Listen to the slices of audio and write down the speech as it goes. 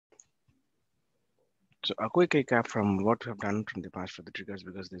So a quick recap from what we have done from the past for the triggers,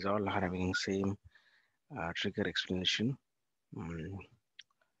 because these all are having same trigger explanation. Mm,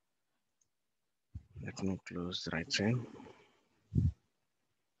 Let me close the right side.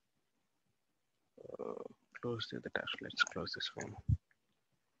 Uh, Close the other tab. Let's close this one.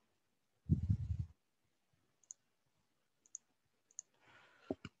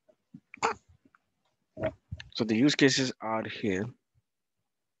 So the use cases are here.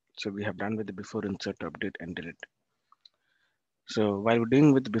 So we have done with the before insert, update, and delete. So while we're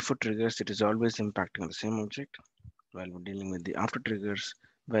dealing with the before triggers, it is always impacting on the same object. While we're dealing with the after triggers,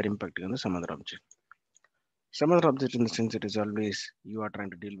 we're impacting on the some other object. Some other object in the sense it is always you are trying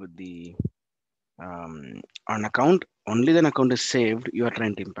to deal with the on account. Only then account is saved. You are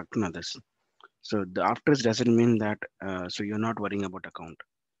trying to impact on others. So the afters doesn't mean that. So you're not worrying about account.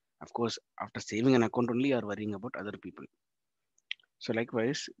 Of course, after saving an account only, you are worrying about other people. So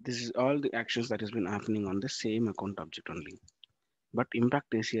likewise, this is all the actions that has been happening on the same account object only. But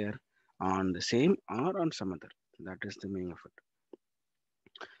impact is here on the same or on some other. That is the meaning of it.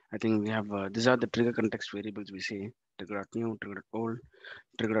 I think we have these are the trigger context variables we say trigger.new, trigger.old,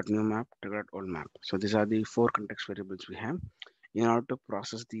 trigger.newMap, trigger.oldMap. So these are the four context variables we have in order to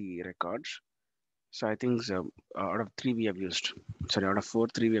process the records. So I think out of three we have used. Sorry, out of four,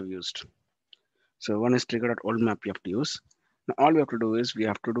 three we have used. So one is trigger.oldMap you have to use. Now all we have to do is we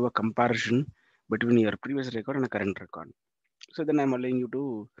have to do a comparison between your previous record and a current record. So then I'm allowing you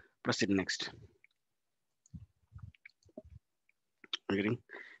to proceed next. Agreeing?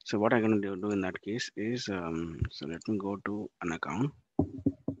 So what I'm going to do in that case is, so let me go to an account.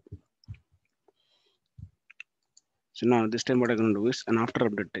 So now this time what I'm going to do is an after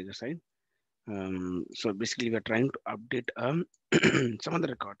update trigger side. So basically we're trying to update some of the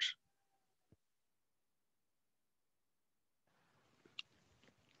records.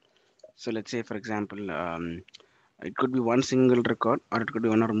 So let's say for example, it could be one single record or it could be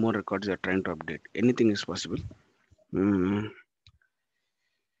one or more records you're trying to update. Anything is possible.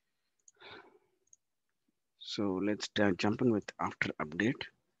 So let's jump in with after update.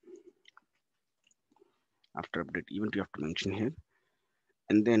 After update event you have to mention here.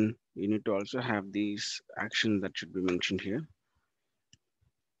 And then you need to also have these actions that should be mentioned here.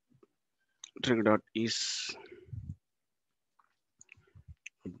 Trigger dot is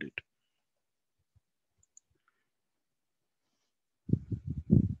update.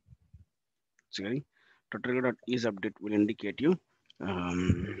 Sorry, so trigger dot is update will indicate you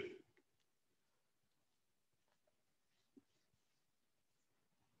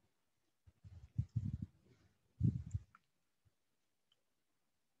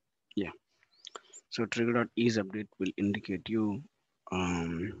yeah. So trigger dot is update will indicate you are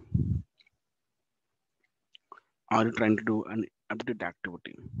you trying to do an update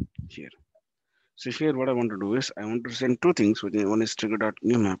activity here. So here what I want to do is I want to send two things. One is trigger dot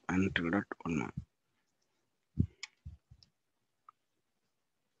new map and trigger dot old map.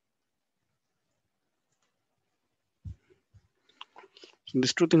 So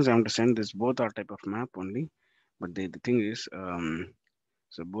these two things I want to send. This both are type of map only, but the thing is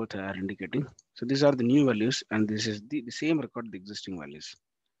so both are indicating. So these are the new values and this is the same record, the existing values.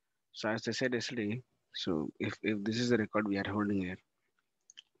 So as I said yesterday, so if this is the record we are holding here,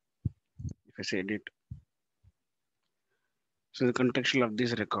 if I say edit, so the contextual of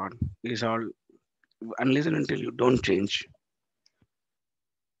this record is all unless and until you don't change,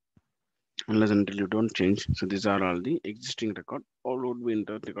 unless until you don't change. So these are all the existing record, all would be in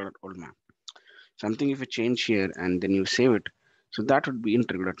the record old map. Something if you change here and then you save it, so that would be in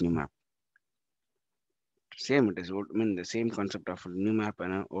trigger new map. Same it is old, I mean the same concept of new map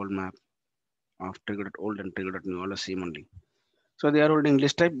and an old map of trigger old and trigger new all the same only. So they are holding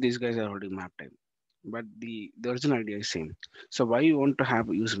list type, these guys are holding map type. But the original idea is same. So why you want to have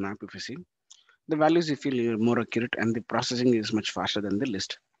use map if you see the values you feel more accurate and the processing is much faster than the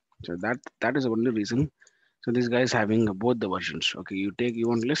list. So that is the only reason. So this guy is having both the versions. Okay, you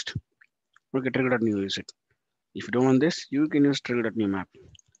want list. Okay, trigger.new use it. If you don't want this, you can use trigger.new map.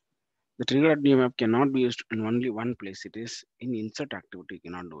 The trigger.new map cannot be used in only one place. It is in insert activity, you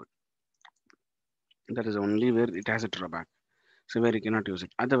cannot do it. That is only where it has a drawback. So where you cannot use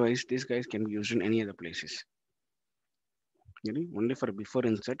it. Otherwise, these guys can be used in any other places. Only for before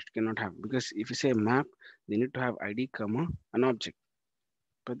insert it cannot have, because if you say map, they need to have ID comma an object.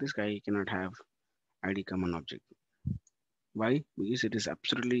 But this guy cannot have ID comma an object. Why? Because it is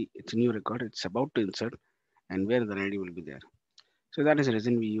absolutely it's a new record, it's about to insert, and where the ID will be there. So that is the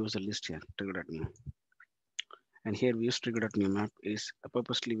reason we use a list here, trigger.new. And here we use trigger.new map is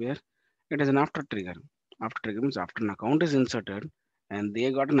purposely where it is an after trigger. After trigger means after an account is inserted and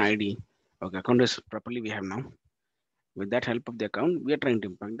they got an ID. Okay, account is properly we have now. With that help of the account, we are trying to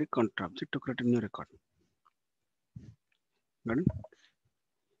impact the counter object to create a new record. Got it?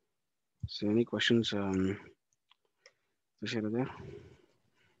 So any questions, Tushar, there?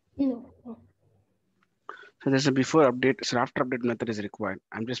 No, no. So there's a before update, so after update method is required.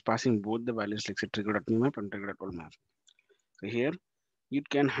 I'm just passing both the values like say trigger.newmap and trigger.oldmap. So here you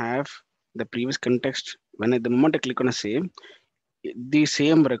can have the previous context. When at the moment I click on a save, the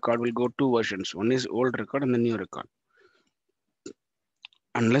same record will go two versions. One is old record and the new record.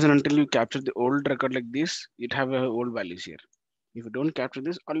 Unless and until you capture the old record like this, it have old values here. If you don't capture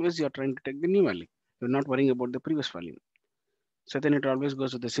this, always you are trying to take the new value. You're not worrying about the previous value. So then it always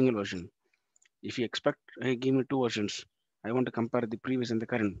goes with the single version. If you expect, hey, give me two versions. I want to compare the previous and the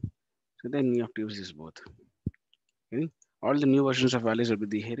current. So then you have to use this both. Okay? All the new versions of values will be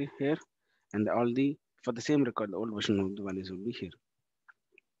the here and all the for the same record, the old version of the values will be here.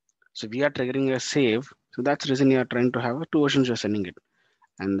 So we are triggering a save. So that's the reason you are trying to have two versions you're sending it.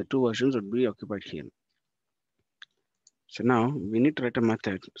 And the two versions would be occupied here. So now we need to write a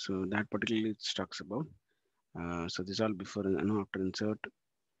method. So that particularly it talks about. So this all before and after insert.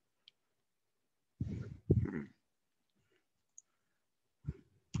 Hmm.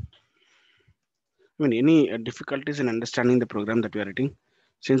 I mean, any difficulties in understanding the program that we are writing?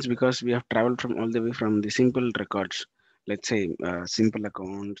 Since because we have traveled from all the way from the simple records, let's say simple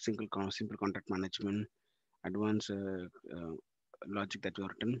account, simple contact management, advanced logic that we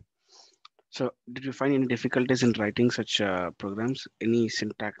have written. So, did you find any difficulties in writing such programs? Any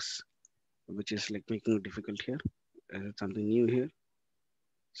syntax which is like making it difficult here? Is it something new here?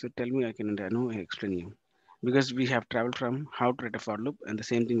 So tell me, I know I explain you because we have traveled from how to write a for loop and the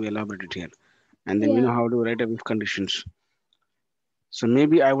same thing we elaborated here, and then we know Yeah, how to write a if conditions. So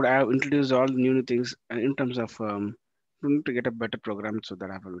maybe I would have introduced all the new things in terms of to get a better program so that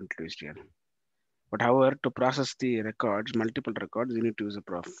I have introduced here. But however, to process the records, multiple records, you need to use a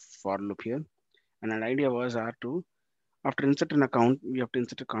for loop here. And an idea was R2 after insert an account, we have to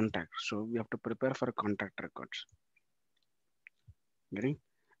insert a contact. So we have to prepare for a contact records. Getting?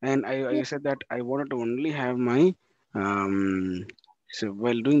 And I yeah, said that I wanted to only have my so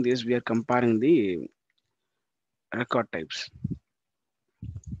while doing this, we are comparing the record types.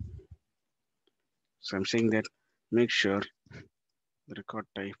 So I'm saying that make sure the record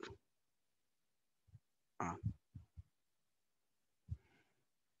type are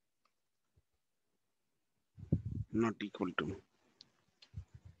not equal to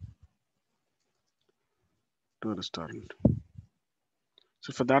restaurant.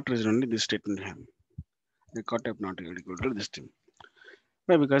 So for that reason only this statement have record type not equal to this thing.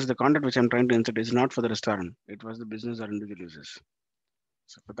 Why? Because the content which I'm trying to insert is not for the restaurant. It was the business or individual users.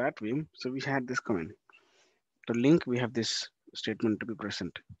 So for that way, so we had this comment. To link, we have this statement to be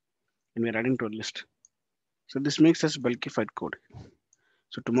present, and we're adding to a list. So this makes us bulkified code.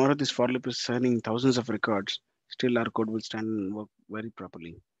 So tomorrow this for loop is sending thousands of records. Still our code will stand and work very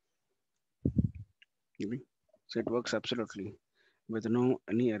properly. Okay? So it works absolutely with no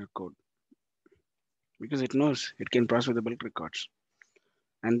any error code because it knows it can process with the bulk records.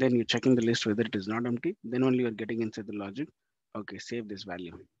 And then you're checking the list whether it is not empty. Then only you're getting inside the logic. Okay, save this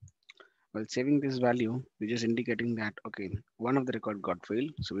value. While saving this value, we're just indicating that okay, one of the record got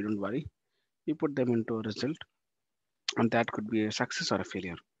failed, so we don't worry. We put them into a result, and that could be a success or a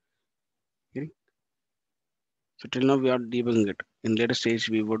failure. Okay? So till now we are debugging it. In later stage,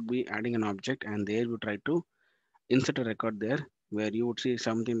 we would be adding an object, and there we try to insert a record there where you would see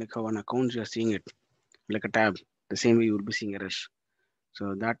something like how on accounts you are seeing it like a tab. The same way you will be seeing errors.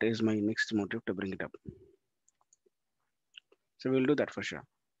 So that is my next motive to bring it up. So we'll do that for sure.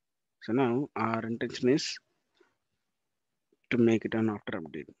 So now our intention is to make it an after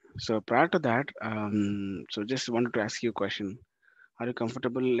update. So prior to that, so just wanted to ask you a question. Are you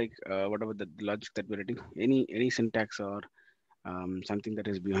comfortable like whatever the logic that we're writing? Any syntax or something that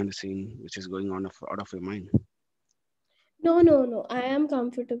is behind the scene which is going on out of your mind? no, no, no. I am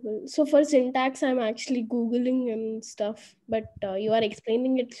comfortable. So for syntax, I'm actually Googling and stuff, but you are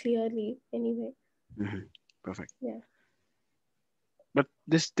explaining it clearly anyway. Hmm. Perfect. Yeah. But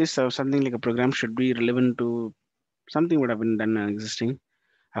this something like a program should be relevant to something would have been done existing.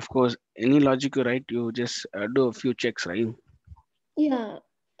 Of course, any logic you write, you just do a few checks, right? Yeah.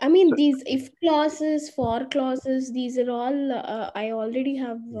 I mean, So these if clauses, for clauses, these are all I already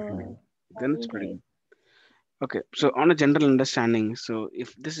have mhm, then it's done, pretty right? good. Okay, so on a general understanding, so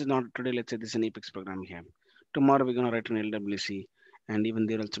if this is not today, let's say this is an Apex program we have. Tomorrow we're gonna write an LWC, and even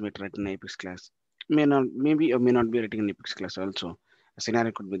there also might write an Apex class. May not, maybe or may not be writing an Apex class also. A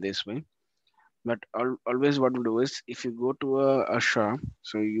scenario could be this way. But always what we do is if you go to a shop,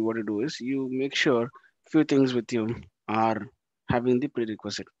 so you what you do is you make sure few things with you are having the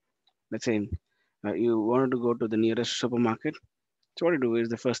prerequisite. Let's say you wanted to go to the nearest supermarket. So what you do is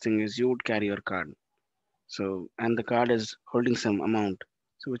the first thing is you would carry your card. So and the card is holding some amount,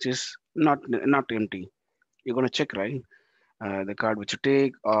 so which is not empty. You're gonna check, right? The card which you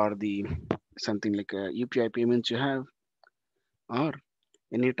take or the something like UPI payments you have or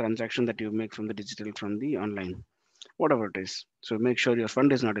any transaction that you make from the digital from the online, whatever it is. So make sure your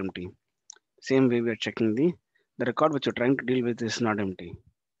fund is not empty. Same way we are checking the record which you're trying to deal with is not empty.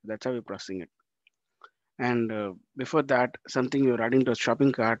 That's how we're processing it. And before that, something you're adding to a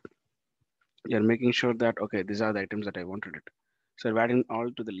shopping cart, you're making sure that okay, these are the items that I wanted it. So you're adding all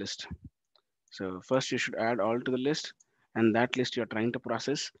to the list. So first you should add all to the list, and that list you're trying to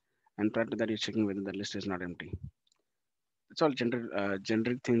process, and prior to that you're checking whether the list is not empty. It's all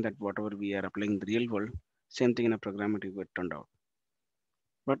generic thing that whatever we are applying in the real world, same thing in a programmatic would turned out.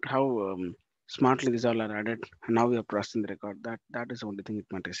 But how smartly these all are added, and now we are processing the record. That is the only thing it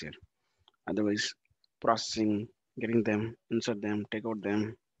matters here. Otherwise, processing, getting them, insert them, take out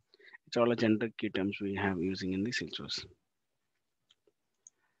them. It's all a generic key terms we have using in the Salesforce.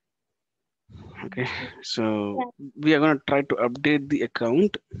 Okay, so Yeah. we are going to try to update the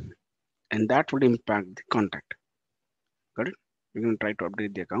account, and that would impact the contact. Got it? We're going to try to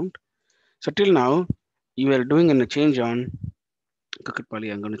update the account. So till now, you are doing a change on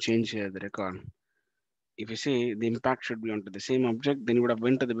Kukatpally. I'm going to change the record. If you say the impact should be onto the same object, then you would have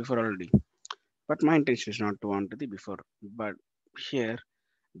went to the before already. But my intention is not to onto the before. But here,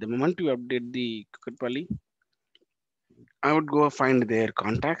 the moment you update the Kukatpally, I would go find their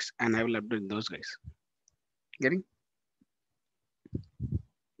contacts and I will update those guys. Getting?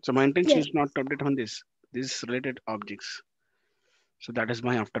 So my intention Yes. is not to update on these related objects. So that is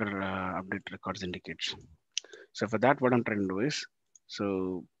my after update records indicates. So for that, what I'm trying to do is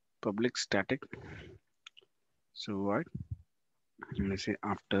so public static. So what? Let me say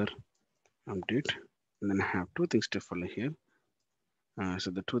after update, and then I have two things to follow here.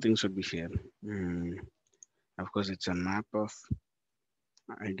 So the two things should be here. Mm, of course, it's a map of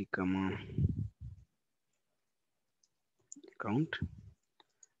ID comma account,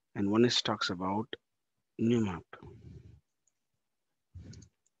 and one is talks about new map.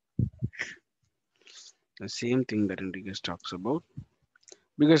 The same thing that Enriquez talks about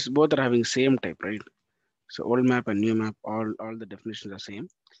because both are having same type, right? So old map and new map, all the definitions are same,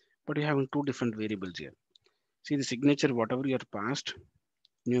 but you're having two different variables here. See the signature, whatever you are passed,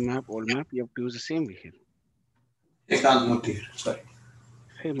 new map, old map, you have to use the same way here. Ekant Murthy, sorry.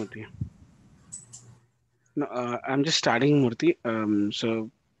 Hey Murthy. No, I'm just starting Murthy.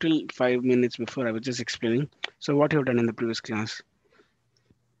 So till 5 minutes before I was just explaining. So what you have done in the previous class,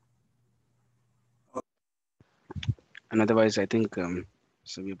 and otherwise I think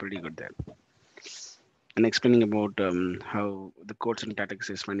so we're pretty good there. And explaining about how the code syntax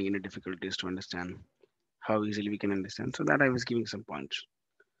is finding any difficulties to understand how easily we can understand. So that I was giving some points.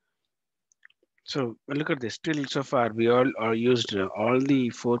 So look at this. Till so far, we all are used all the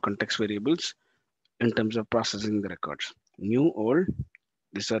four context variables in terms of processing the records. New, old,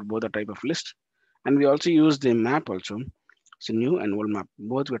 these are both a type of list. And we also use the map also. So new and old map,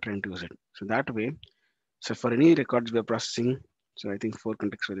 both we're trying to use it. So that way, so for any records we are processing, so I think four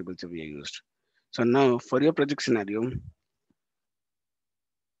context variables we are used. So now for your project scenario,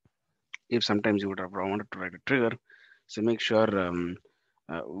 if sometimes you would have wanted to write a trigger, so make sure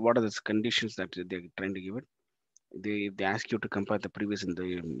what are the conditions that they're trying to give it. They ask you to compare the previous and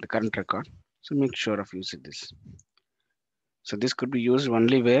the current record. So make sure of using this. So this could be used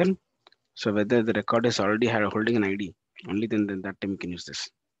only where, so whether the record is already holding an ID, only then that time you can use this.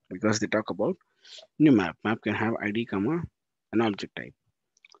 Because they talk about new map. Map can have ID, comma, an object type.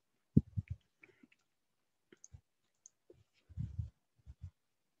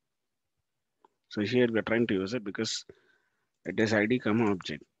 So here we are trying to use it because it is ID, comma,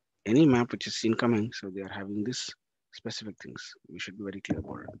 object. Any map which is incoming, so they are having this specific things. We should be very clear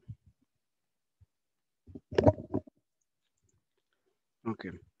about it.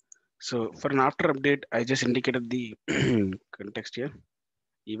 Okay. So for an after update, I just indicated the context here,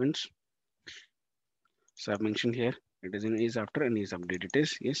 events. So I've mentioned here, it is in is after and is update. It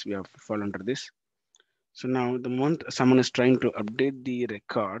is, yes, we have fall under this. So now the moment someone is trying to update the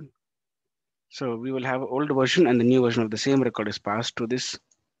record, so we will have old version and the new version of the same record is passed to this.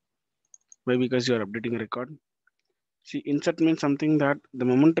 Why? Because you are updating a record. See, insert means something that the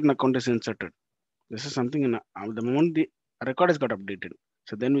moment an account is inserted, this is something in the moment the record has got updated.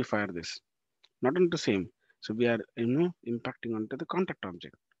 So then we fire this, not on the same. So we are impacting onto the contact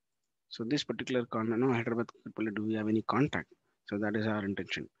object. So this particular Hyderabad people, do we have any contact? So that is our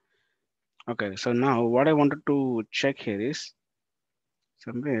intention. Okay, so now what I wanted to check here is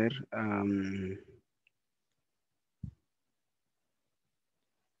somewhere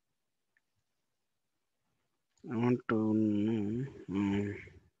I want to know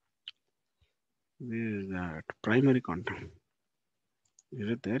where is that primary contact? Is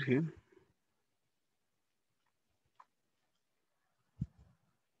it there here?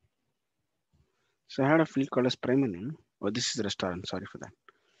 So I had a field called as primary name. Oh, this is the restaurant. Sorry for that.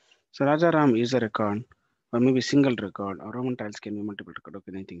 So Rajaram is a record, or maybe single record, or Roman tiles can be multiple record.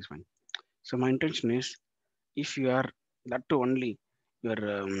 Okay, anything is fine. So my intention is, if you are that too only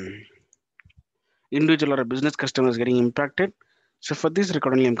your individual or a business customer is getting impacted. So for this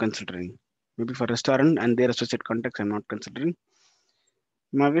record only I'm considering. Maybe for restaurant and their associate contacts I'm not considering.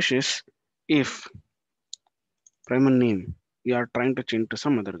 My wish is, if primary name you are trying to change to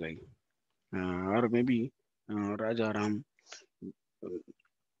some other guy, or maybe Raja Ram,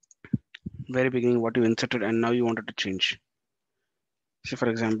 very beginning what you inserted and now you wanted to change. Say for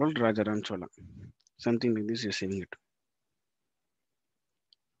example Raja Ram Chola, something like this you're saving it.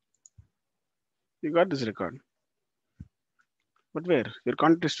 You got this record, but where your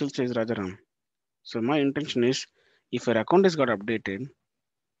contact still says Raja Ram. So my intention is, if your account is got updated,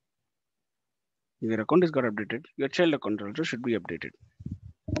 your child account also should be updated.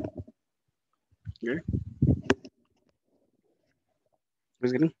 Okay,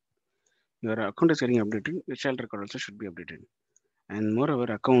 is getting your account is getting updated, your child record also should be updated. And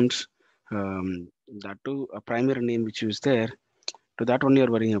moreover, accounts, that too a primary name which is there, to that one you're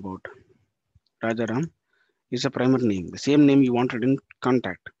worrying about. Rajaram is a primary name, the same name you wanted in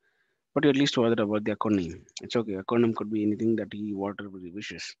contact, but you're at least bothered about the account name. It's okay, account name could be anything that he whatever he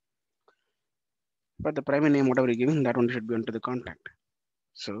wishes. But the primary name, whatever you're giving, that one should be onto the contact.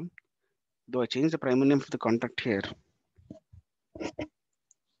 So though I changed the primary name for the contact here,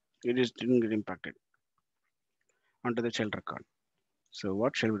 it just didn't get impacted onto the child record. So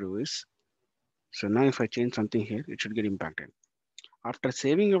what shall we do is, so now if I change something here, it should get impacted. After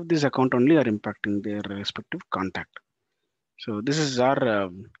saving of this account only are impacting their respective contact. So this is our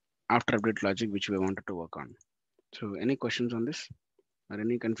after update logic which we wanted to work on. So any questions on this or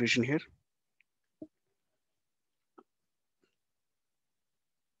any confusion here?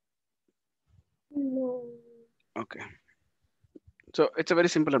 No. Okay. So it's a very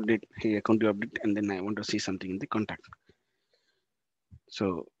simple update. Hey, account to update, and then I want to see something in the contact.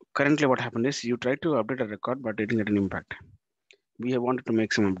 So currently what happened is you tried to update a record, but it didn't get an impact. We have wanted to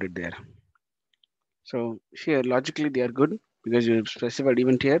make some update there. So here logically they are good because you have specified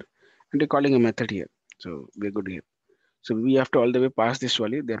event here and you're calling a method here. So we're good here. So we have to all the way pass this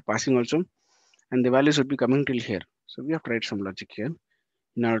value. They're passing also, and the values would be coming till here. So we have to write some logic here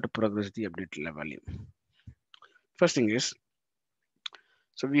in order to progress the update value. First thing is,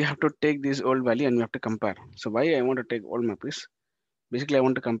 so we have to take this old value and we have to compare. So why I want to take old map is, basically I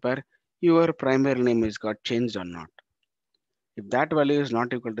want to compare your primary name is got changed or not. If that value is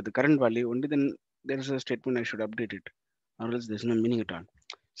not equal to the current value, only then there is a statement I should update it, or else there's no meaning at all.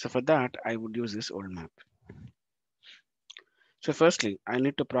 So for that, I would use this old map. So firstly, I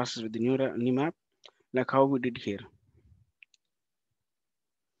need to process with the new map, like how we did here.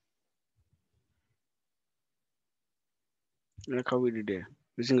 Like how we did here.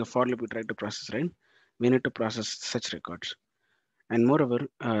 Using a for loop, we try to process, right? We need to process such records. And moreover,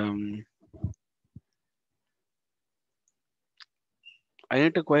 I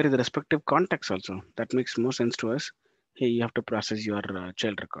need to query the respective contacts also. That makes more sense to us. Hey, you have to process your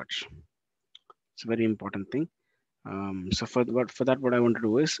child records. It's a very important thing. So for that, what I want to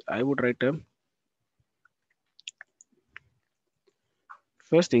do is I would write a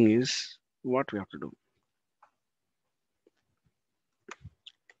first thing is what we have to do.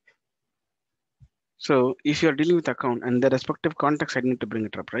 So if you are dealing with account and the respective contacts, I need to bring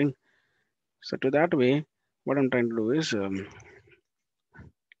it up, right? So to that way, what I'm trying to do is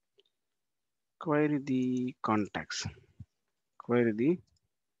query the contacts, query the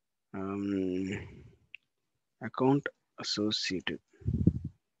account associated.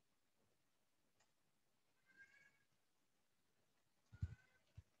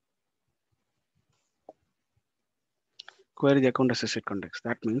 Query the account associated contacts.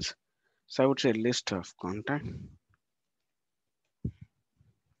 That means, so I would say list of contact.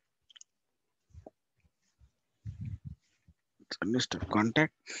 It's a list of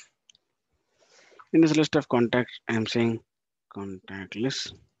contact. In this list of contacts, I am saying contact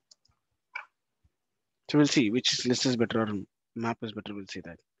list. So we'll see which list is better or map is better. We'll see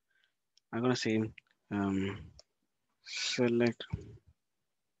that. I'm gonna say select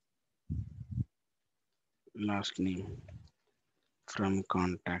last name from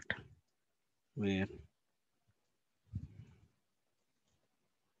contact where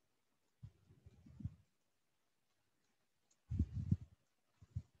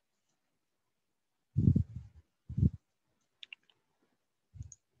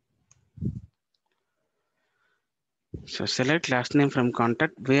so select last name from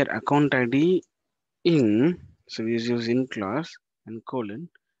contact where account ID in, so we use in class and colon,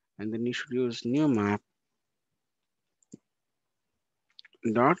 and then you should use new map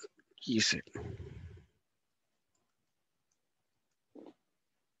dot key set.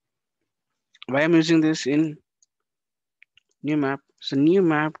 Why I'm using this in new map? So new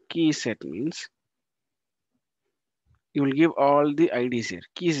map key set means you will give all the IDs here.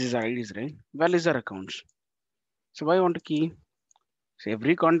 Keys is IDs, right? Values are accounts. So why I want a key? So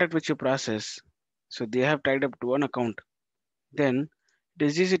every contact which you process, so they have tied up to one account. Then it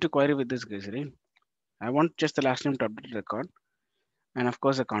is easy to query with this guys, right? I want just the last name to update the record, and of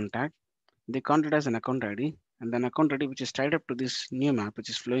course a contact. The contact has an account ID, and then account ID which is tied up to this new map which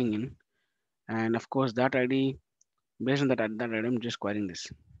is flowing in, and of course that ID based on that item just querying this.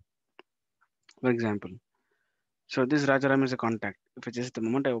 For example, so this Rajaram is a contact. If it's just the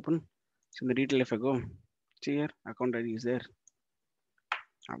moment I open, so in the detail if I go, see here account ID is there.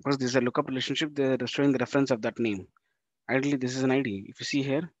 Of course, this is a lookup relationship. They're showing the reference of that name. Ideally, this is an ID. If you see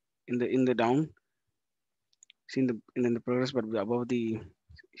here in the down, see in the progress, but above the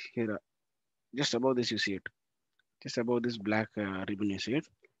here, just above this, you see it. Just above this black ribbon, you see it.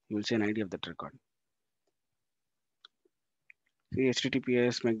 You will see an ID of that record. See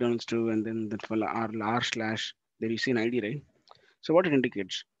HTTPS McDonald's 2, and then that r slash. There you see an ID, right? So what it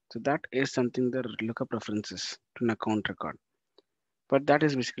indicates? So that is something the lookup references to an account record. But that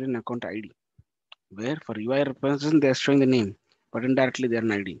is basically an account ID. Where for UI references they are showing the name, but indirectly they are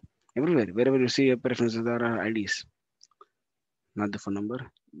an ID. Everywhere, wherever you see a preferences, there are IDs, not the phone number.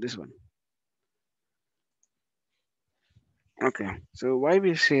 This one. Okay, so why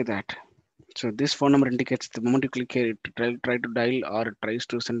we say that? So this phone number indicates the moment you click here, it try to dial or it tries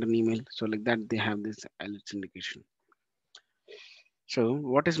to send an email. So like that, they have this alerts indication. So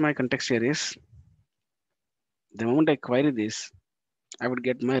what is my context here is the moment I query this, I would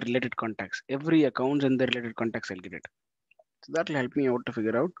get my related contacts. Every account and the related contacts I'll get it. So that will help me out to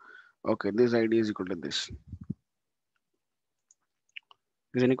figure out. Okay, this ID is equal to this.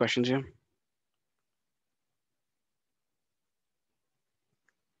 Is any questions here?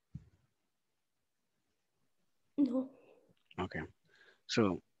 No. Okay.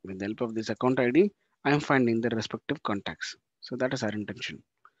 So with the help of this account ID, I am finding the respective contacts. So that is our intention.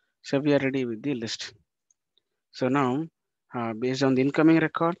 So we are ready with the list. So now, based on the incoming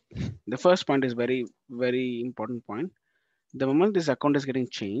record, the first point is very important point. The moment this account is getting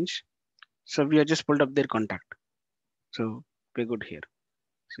changed, so we have just pulled up their contact. So we're good here.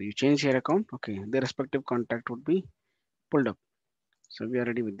 So you change your account, okay, the respective contact would be pulled up. So we are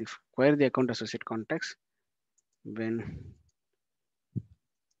ready with the query the account associate contacts when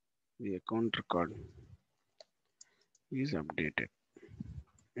the account record is updated.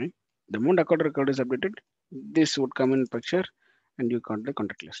 Right? The moment account record is updated, this would come in picture and you got the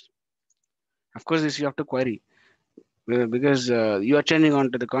contact list. Of course, this you have to query because you are changing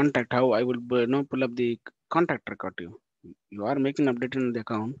on to the contact. How I will pull up the contact record to you. You are making an update in the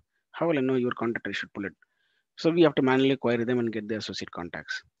account. How will I know your contact? I should pull it. So we have to manually query them and get the associate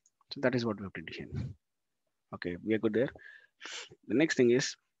contacts. So that is what we have to do here. Okay, we are good there. The next thing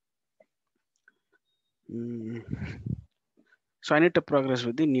is, so I need to progress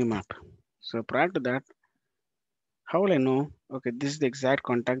with the new map. So prior to that, how will I know? Okay, this is the exact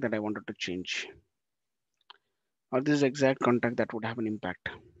contact that I wanted to change, or this is the exact contact that would have an impact.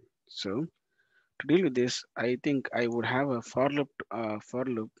 So to deal with this, I think I would have a for loop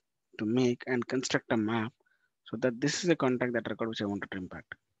to make and construct a map so that this is a contact that record which I wanted to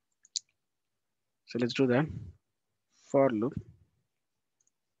impact. So let's do that. For loop.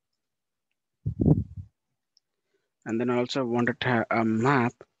 And then I also wanted to have a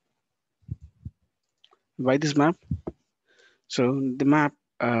map. Why this map? So the map,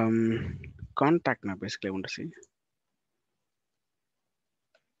 contact map basically I want to see.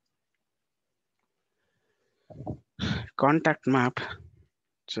 Contact map.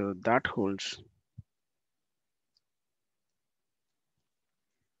 So that holds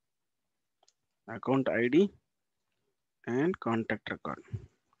account ID and contact record.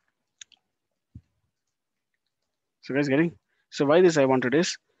 So guys getting? So why this I wanted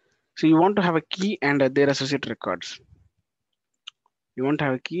is, so you want to have a key and their associated records. You want to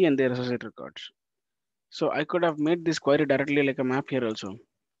have a key and their associated records. So I could have made this query directly like a map here also.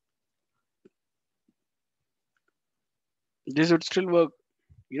 This would still work.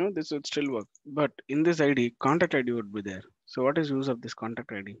 This would still work. But in this ID, contact ID would be there. So what is use of this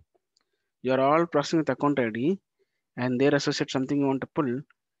contact ID? You are all processing with account ID and they associate something you want to pull.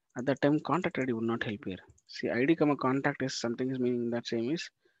 At that time, contact ID would not help here. See, ID comma contact is something is meaning that same is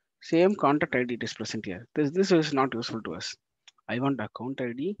same contact ID it is present here. This is not useful to us. I want account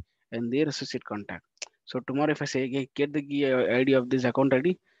ID and their associate contact. So tomorrow if I say, hey, get the ID of this account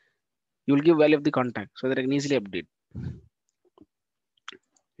ID, you will give value of the contact so that I can easily update.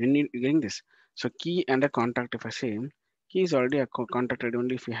 You getting this? So key and a contact, if I say key is already a contact ID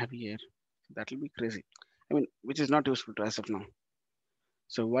only if you have here. That will be crazy. I mean, which is not useful to as of now.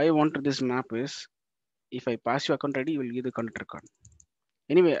 So why I want to this map is if I pass you account ID, you will give the contact record.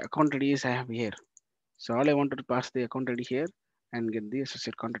 Anyway, account ID is I have here. So all I wanted to pass the account ID here and get the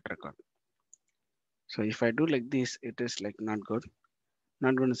associate contact record. So if I do like this, it is like not good.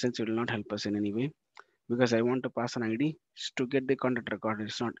 Not good in the sense it will not help us in any way because I want to pass an ID to get the contact record.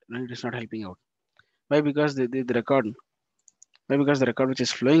 It is not helping out. Why? Because the record. Why? Because the record which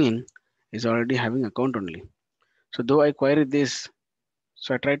is flowing in is already having account only. So though I query this,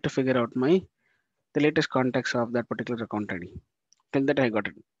 so I tried to figure out the latest contacts of that particular account ID. Till that I got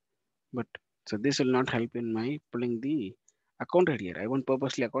it. But so this will not help in my pulling the account ID here. I want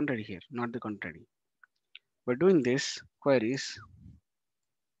purposely account ID here, not the contact ID. By doing this queries,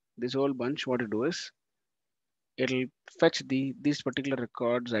 this whole bunch, what it do is it'll fetch this particular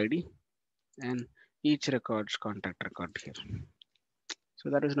records ID and each record's contact record here. So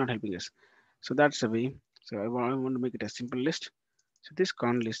that is not helping us. So that's the way. So I want to make it a simple list. So this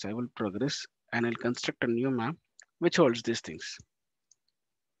con list I will progress and I'll construct a new map which holds these things.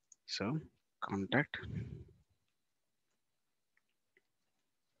 So contact.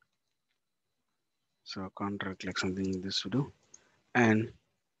 So contract like something this would do. And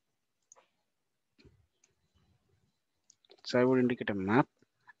so I would indicate a map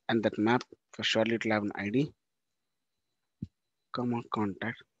and that map for surely it will have an ID, comma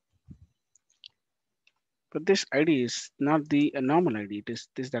contact. But this ID is not the normal ID, it is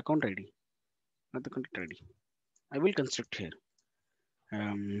this the account ID, not the contact ID. I will construct here.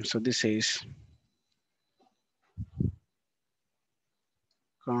 So this says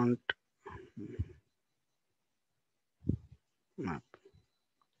cont map.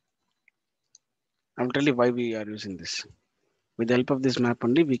 I will tell you why we are using this. With the help of this map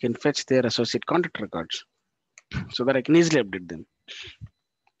only, we can fetch their associate contact records so that I can easily update them.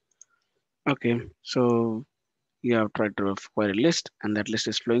 Okay, so you have tried to acquire a list and that list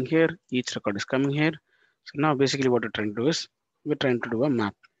is flowing here. Each record is coming here. So now basically what we're trying to do is we're trying to do a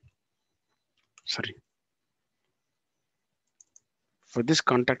map. Sorry. For this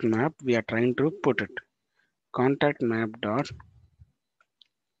contact map, we are trying to put it contact map dot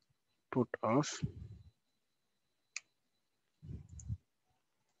put of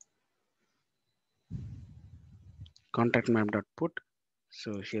contact map dot put.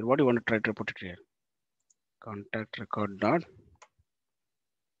 So here, what do you want to try to put it here? Contact record dot.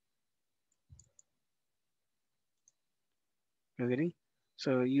 You're getting?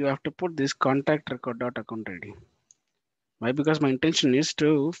 So you have to put this contact record dot account ID. Why? Because my intention is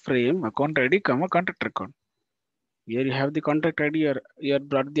to frame account ID comma contact record. Here you have the contact ID or you have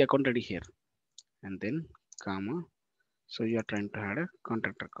brought the account ID here and then comma. So you are trying to add a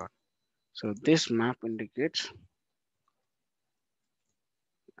contact record. So this map indicates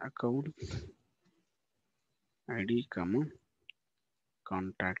account ID comma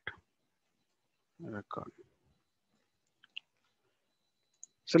contact record.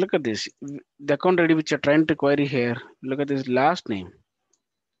 So look at this. The account ID which you're trying to query here. Look at this last name.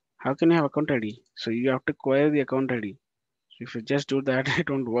 How can you have account ID? So you have to query the account ID. So if you just do that, it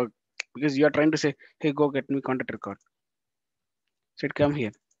won't work because you are trying to say, hey, go get me contact record. So it come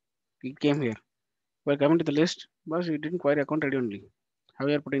here. It came here. While coming to the list, boss, you didn't query account ID only. How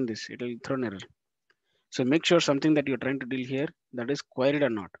you are putting this? It will throw an error. So make sure something that you're trying to deal here that is queried or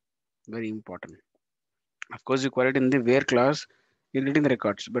not. Very important. Of course, you queried in the where class, you're getting the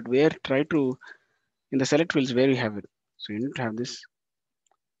records, but where try to in the select fields where you have it. So you need to have this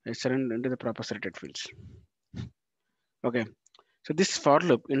surrender into the proper selected fields. Okay. So this for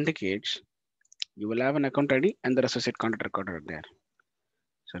loop indicates you will have an account ID and the associate contact record are there.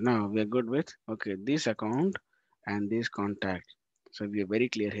 So now we are good with okay this account and this contact. So we are very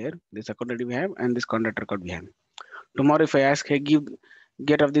clear here. This account ID we have and this contact record we have. Tomorrow if I ask hey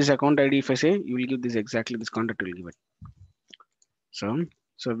get of this account ID, if I say you will give this exactly this contact will give it.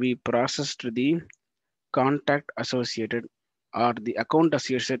 So we processed the contact associated or the account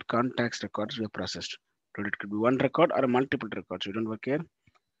associated contacts records we have processed. So it could be one record or multiple records. We don't work here.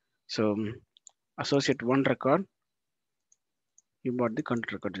 So associate one record You bought the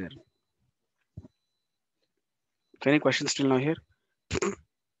contact records there. So any questions still now here?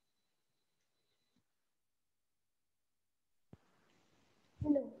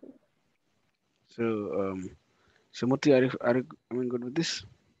 No. So, Murthy, are you I mean good with this?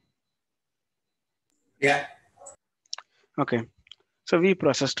 Yeah. Okay. So we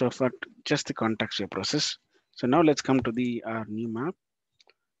processed what just the contacts we process. So now let's come to the our new map.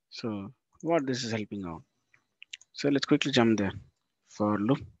 So what this is helping out. So let's quickly jump there. For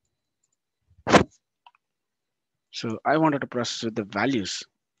loop. So I wanted to process with the values,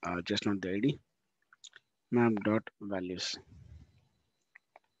 just not the ID. Map dot values.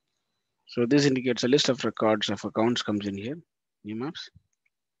 So this indicates a list of records of accounts comes in here. New maps.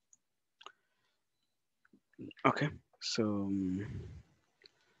 Okay. So on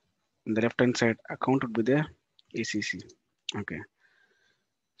the left hand side, account would be there. ACC. Okay.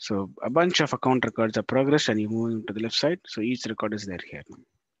 So a bunch of account records are progressed and you move to the left side. So each record is there here.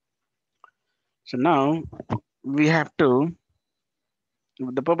 So now we have to,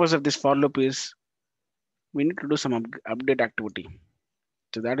 the purpose of this for loop is we need to do some update activity.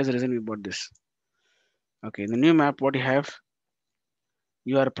 So that is the reason we bought this. Okay, in the new map, what you have,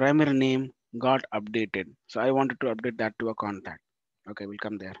 your primary name got updated. So I wanted to update that to a contact. Okay, we'll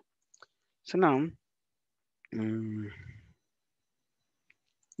come there. So now, mm,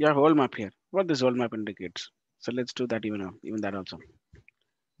 you have whole map here. What this whole map indicates. So let's do that even that also.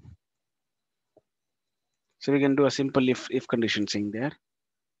 So we can do a simple if condition saying there.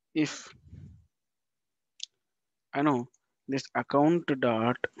 If I know this account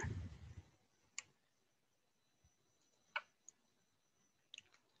dot,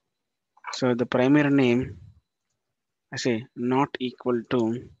 so the primary name I say not equal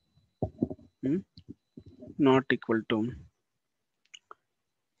to, hmm, not equal to,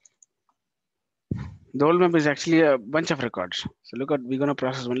 the whole map is actually a bunch of records. So look at, we're gonna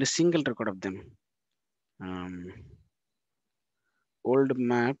process only single record of them. Um, old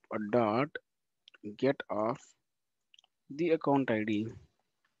map dot get of the account ID,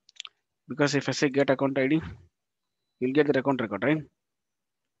 because if I say get account ID, you'll get the account record, right?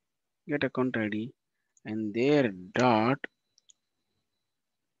 Get account ID and there dot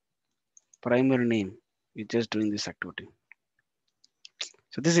primary name. We're just doing this activity.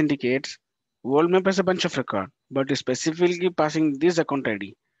 So this indicates world map has a bunch of record, but is specifically passing this account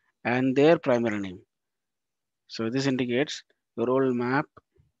ID and their primary name. So this indicates your old map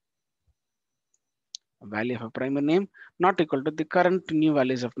value of a primary name not equal to the current new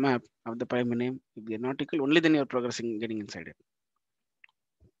values of map of the primary name. If they're not equal, only then you're progressing getting inside it.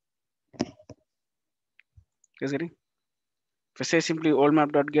 Is getting? If I say simply old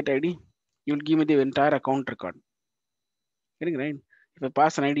map dot get ID, you'll give me the entire account record. Getting right? If I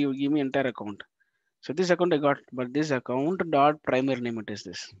pass an ID, you give me entire account. So this account I got, but this account dot primary name it is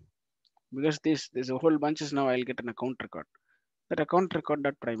this. Because there's a whole bunch is now I'll get an account record. That account record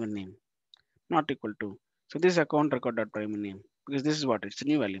dot primary name not equal to. So this account record dot primary name, because this is what it's a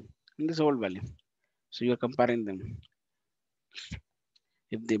new value and this old value. So you're comparing them.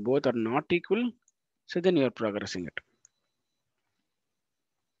 If they both are not equal, so then you're progressing it.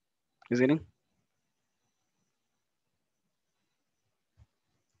 Is getting?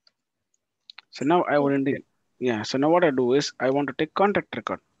 So now I Yes. wouldn't, yeah. So now what I do is I want to take contact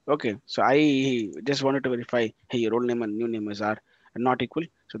record. Okay. So I just wanted to verify, hey, your old name and new name is are not equal.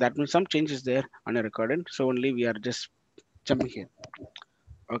 So that means some changes there on your record. And so only we are just jumping here.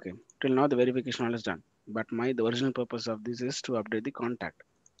 Okay. Till now the verification all is done. But the original purpose of this is to update the contact.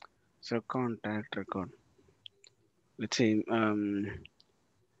 So contact record. Let's say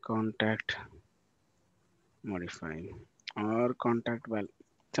contact modify or contact val.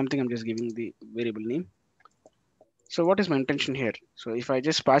 Something I'm just giving the variable name. So what is my intention here? So if I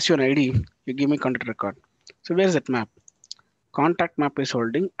just pass you an ID, you give me contact record. So where is that map? Contact map is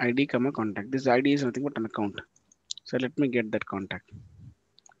holding ID comma contact. This ID is nothing but an account. So let me get that contact.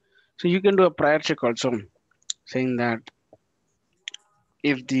 So you can do a prior check also saying that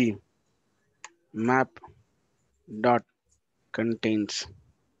if the map dot contains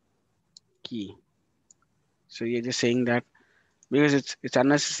key. So you're just saying that because it's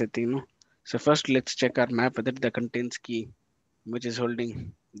unnecessary thing, no? So first let's check our map whether that contains key which is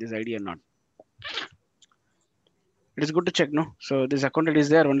holding this ID or not. It is good to check, no? So this account ID is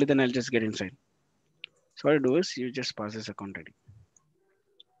there, only then I'll just get inside. So what I do is you just pass this account ID.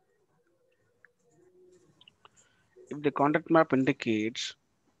 If the contact map indicates,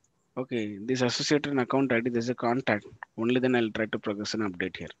 okay, this associated account ID, there's a contact, only then I'll try to progress an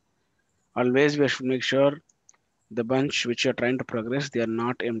update here. Always we should make sure the bunch which you're trying to progress, they are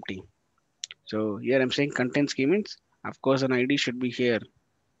not empty. So here I'm saying contains key means Of course, an ID should be here.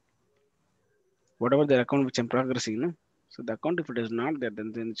 Whatever the account which I'm progressing, no? So the account, if it is not there,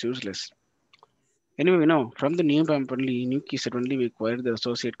 then it's useless. Anyway, we know from the new map only, new key set only, we acquire the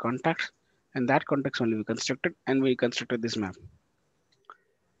associate contacts, and that context only we constructed, and we constructed this map.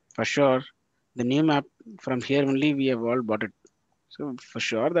 For sure, the new map from here only we have all bought it. So for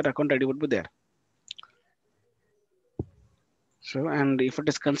sure that account ID would be there. So and if it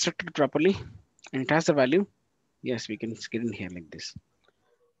is constructed properly and it has a value, yes, we can get in here like this.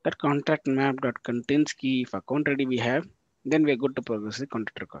 That contact map dot contains key. If account ID we have, then we are good to progress the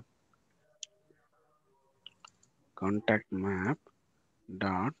contact record. Contact map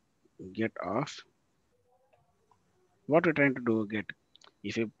dot get off. What we're trying to do get.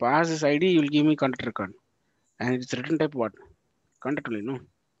 If you pass this ID, you'll give me contact record. And it's written type what? Contact only, no.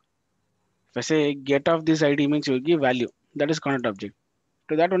 If I say get off this ID means you will give value. That is contact object.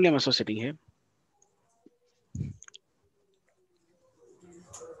 To that only I'm associating here.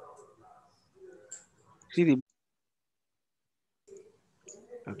 See the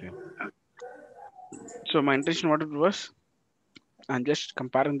okay. So my intention what it was, I'm just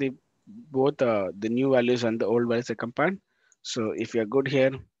comparing the both the new values and the old values I compared. So if you are good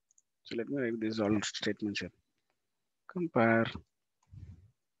here, so let me write these all statements here. Compare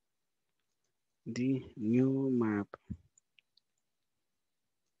the new map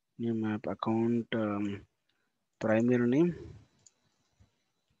account primary name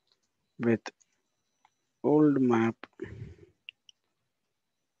with old map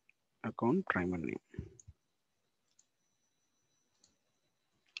account primary name.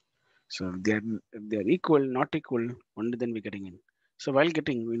 So they're equal, not equal, only then we're getting in. So while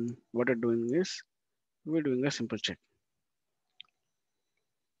getting in, what we're doing is we're doing a simple check.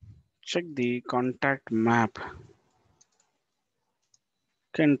 Check the contact map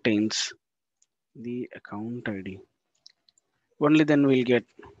contains the account ID. Only then we'll get,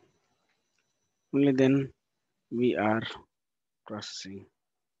 only then we are processing.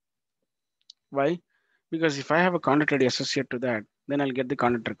 Why? Because if I have a contact ID associated to that, then I'll get the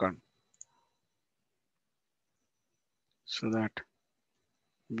contact record. So that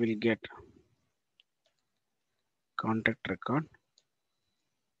we'll get contact record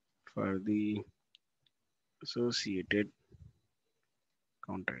for the associated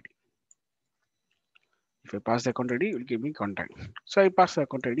account ID. If I pass the account ID, it will give me contact. So I pass the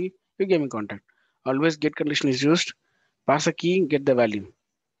account ID, you give me contact. Always get condition is used. Pass a key, get the value.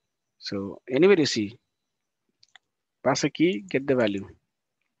 So anywhere you see, pass a key, get the value.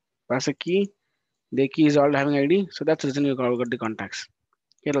 Pass a key, the key is all having ID. So that's the reason you got the contacts.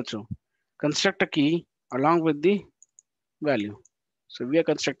 Here also, construct a key along with the value. So we are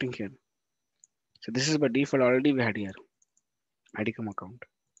constructing here. So this is by default already we had here ID comma account.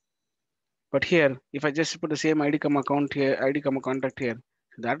 But here, if I just put the same ID comma account here, ID comma contact here,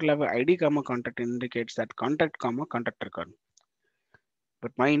 so that will have a ID comma contact indicates that contact comma contact record.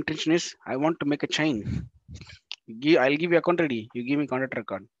 But my intention is I want to make a chain. I'll give you account ID, you give me contact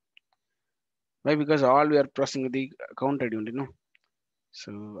record. Why? Because all we are processing the account ID only, no.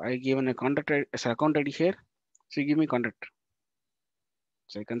 So I given a contact ID, as account ID here, so you give me contact.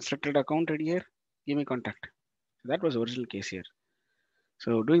 So I constructed account ID here, give me contact. So that was original case here.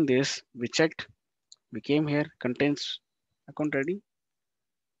 So doing this, we checked, we came here, contains account ID.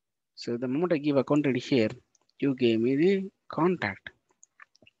 So the moment I give account ID here, you gave me the contact.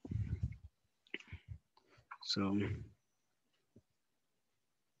 So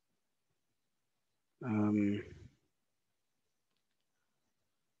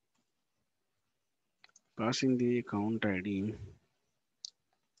passing the account ID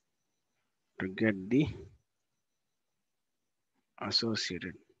to get the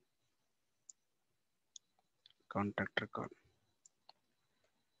associated contact record.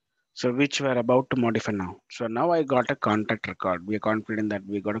 So which we are about to modify now. So now I got a contact record. We are confident that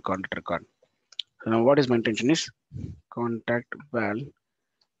we got a contact record. So now what is my intention is contact val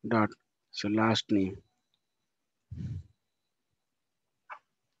dot so last name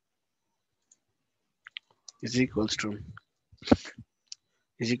is equals to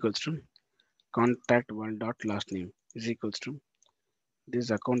contact val dot last name is equals to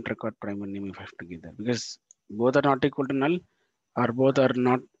this account record primary name if I have to give that because both are not equal to null or both are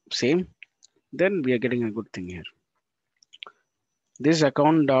not same, then we are getting a good thing here. This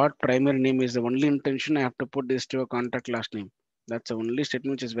account dot primary name is the only intention I have to put this to a contact last name. That's the only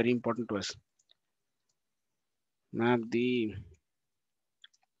statement which is very important to us. Map the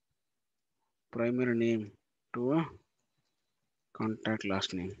primary name to a contact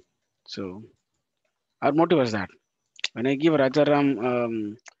last name. So our motive is that when I give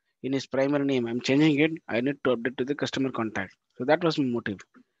Rajaram in his primary name. I'm changing it. I need to update to the customer contact. So that was my motive.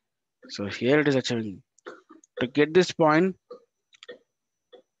 So here it is achieving. To get this point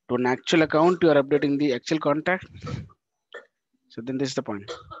to an actual account, you are updating the actual contact. So then this is the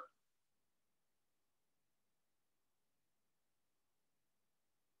point.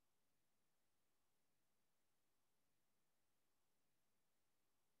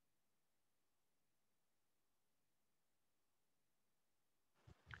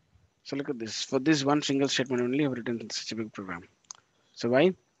 So look at this. For this one single statement only, I've written such a big program. So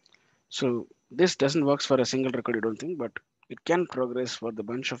why? So this doesn't work for a single record, you don't think, but it can progress for the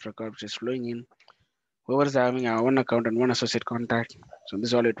bunch of records which is flowing in. Whoever's having a one account and one associate contact. So this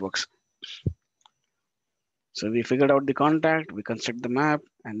is all it works. So we figured out the contact, we construct the map,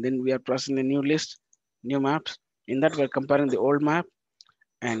 and then we are processing the new list, new maps. In that, we're comparing the old map,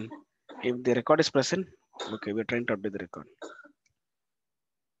 and if the record is present, okay, we're trying to update the record.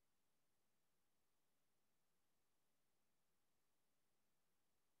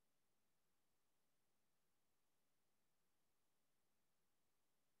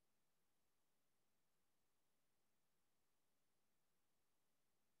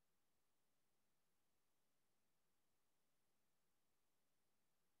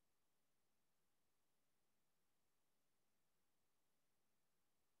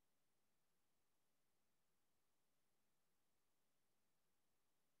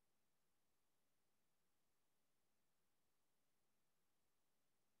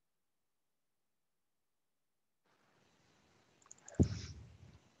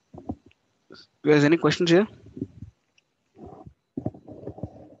 Guys, any questions here?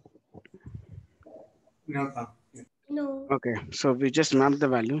 No, sir. No. Okay, so we just mapped the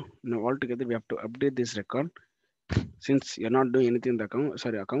value. Now altogether we have to update this record. Since you're not doing anything in the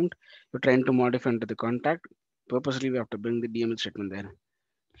account, you're trying to modify into the contact. Purposely, we have to bring the DML statement there.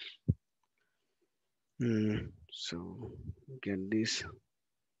 So get this.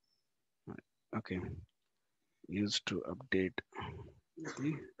 Okay, used to update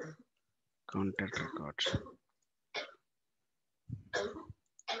the contact records.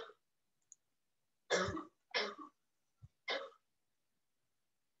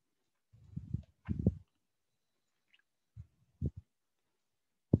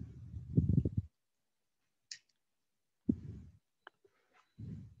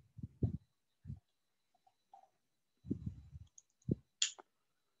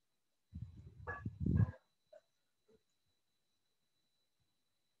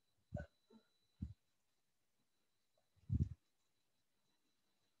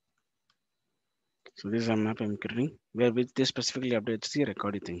 So this is a map I'm creating where which this specifically updates the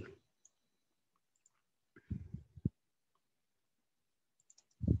recording thing.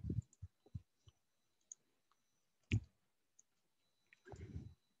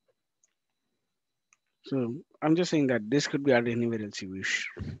 So I'm just saying that this could be added anywhere else you wish.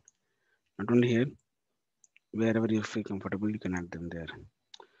 Not only here, wherever you feel comfortable, you can add them there.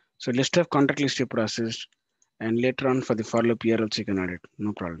 So list of contact list you processed, and later on for the follow up here also you can add it,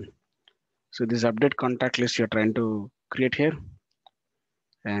 no problem. So this update contact list you're trying to create here,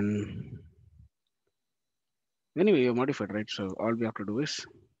 and anyway you modified, right? So all we have to do is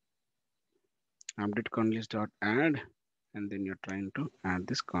update con list dot add, and then you're trying to add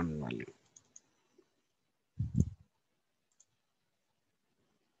this con value.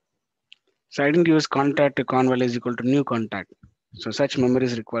 So I didn't use contact to con value is equal to new contact. So such memory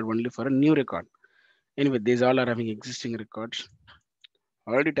is required only for a new record. Anyway, these all are having existing records.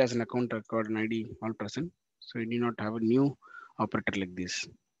 Already it has an account record and ID all present. So you need not have a new operator like this.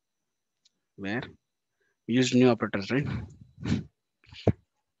 Where we use new operators, right?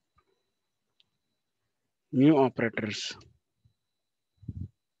 New operators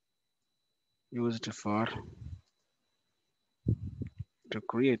used for to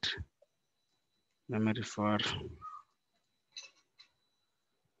create memory for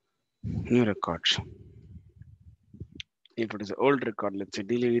new records. If it is an old record, let's say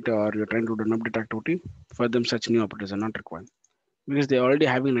delete or you're trying to do an update activity, for them such new operators are not required because they already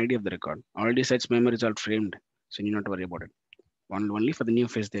have an idea of the record. Already such memories are framed, so you need not worry about it. Only for the new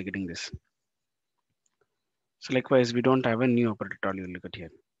phase they're getting this. So likewise, we don't have a new operator at all. You look at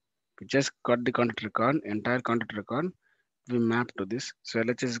here. We just got the contact record, entire contact record. We map to this. So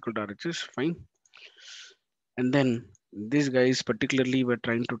LHS is equal to RHS, fine. And then these guys particularly we're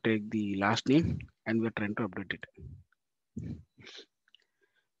trying to take the last name and we're trying to update it.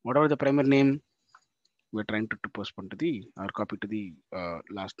 Whatever the primary name, we're trying to postpone to the or copy to the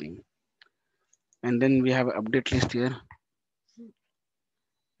last name. And then we have an update list here.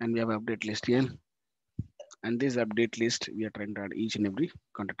 And we have an update list here. And this update list, we are trying to add each and every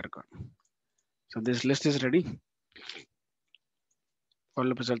contact record. So this list is ready. For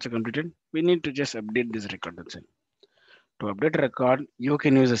loop is also completed. We need to just update this record. That's it. To update a record, you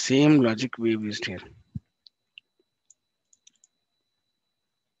can use the same logic we've used here.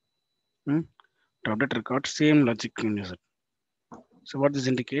 To update record, same logic you can use it. So what this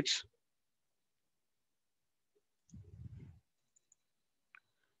indicates?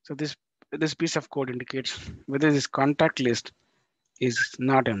 So this piece of code indicates whether this contact list is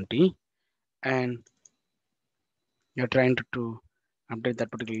not empty and you're trying to update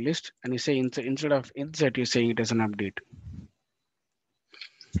that particular list, and you say instead of insert, you're saying it as an update.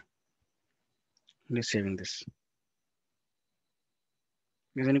 We're saving this.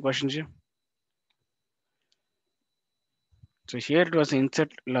 Is any questions here? So here it was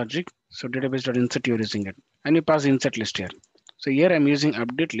insert logic. So database.insert you're using it. And you pass insert list here. So here I'm using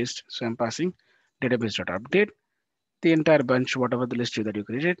update list. So I'm passing database.update. The entire bunch, whatever the list that you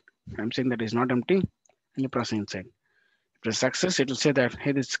created, I'm saying that is not empty. And you press inside. If it's success, it will say that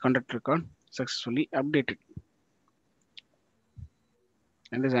hey, this contact record successfully updated.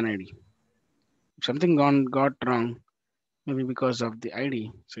 And there's an ID. If something got wrong, maybe because of the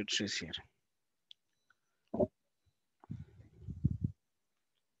ID, so it says here.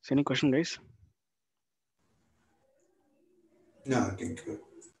 So any question, guys? No, I think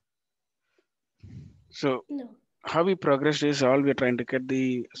So No. how we progressed is all we're trying to get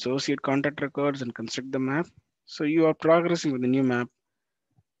the associate contact records and construct the map. So you are progressing with the new map.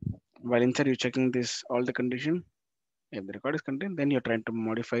 While inside you're checking this all the condition. If the record is contained, then you're trying to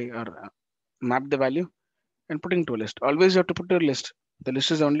modify or map the value and putting to a list. Always you have to put to a list. The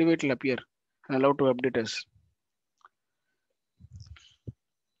list is the only way it will appear and allow to update us.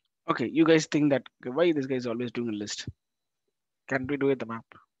 Okay, you guys think that why this guy is always doing a list? Can't we do it the map?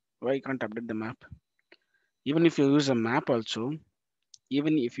 Why can't update the map? Even if you use a map also,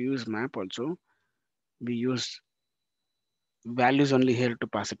 we use values only here to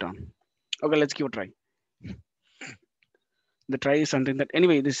pass it on. Okay, let's give a try. The try is something that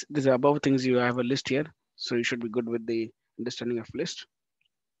anyway, this above things you have a list here, so you should be good with the understanding of list.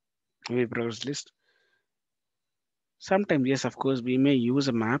 We browse list. Sometimes, yes, of course, we may use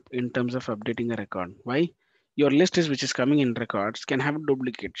a map in terms of updating a record. Why? Your list is which is coming in records can have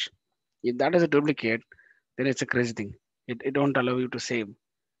duplicates. If that is a duplicate, then it's a crazy thing. It don't allow you to save.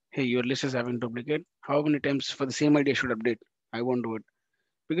 Hey, your list is having duplicate. How many times for the same idea should update? I won't do it.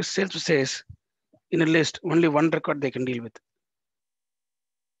 Because Salesforce says in a list, only one record they can deal with.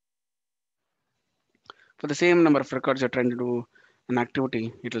 For the same number of records you're trying to do an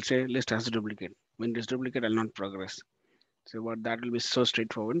activity, it will say list has a duplicate. When it is duplicate, I'll not progress. So what that will be so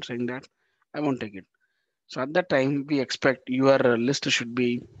straightforward saying that I won't take it. So at that time, we expect your list should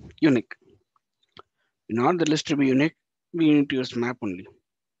be unique. In order the list to be unique, we need to use map only.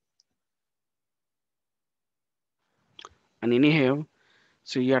 And anyhow,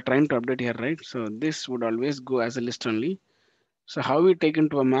 so you are trying to update here, right? So this would always go as a list only. So how we take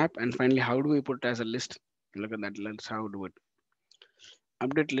into a map and finally how do we put as a list? Look at that, let's how do it.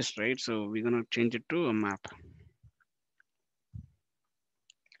 Update list, right? So we're gonna change it to a map.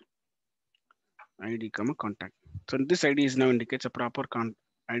 ID comma contact. So this ID is now indicates a proper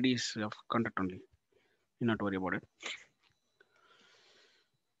ID is of contact only. You not worry about it.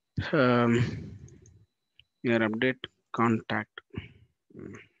 Your update contact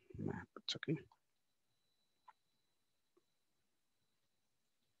map. It's okay.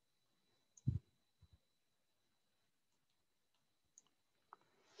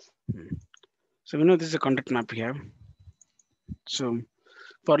 So we know this is a contact map we have. So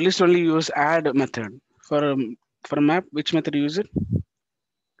for list only use add method. For a map, which method you use it?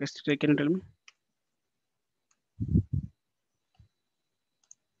 Guys, can you tell me?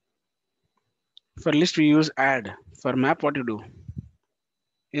 For list we use add. For map, what you do?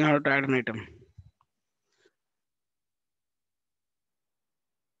 You know how to add an item.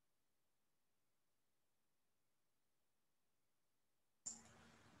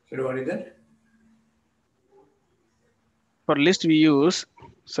 so what is that? For list we use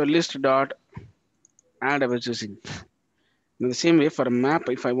so list dot add I was using. In the same way for a map,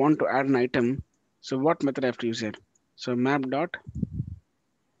 if I want to add an item, so what method I have to use here? So map dot.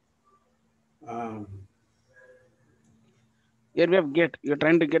 Um, Here we have get. You're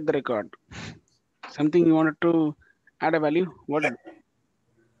trying to get the record. Something you wanted to add a value. What?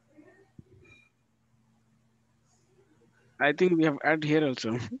 I think we have add here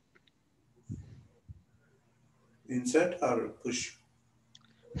also. insert or push?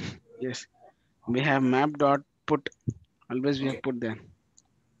 Yes, we have map dot put. Always we have Okay. put there.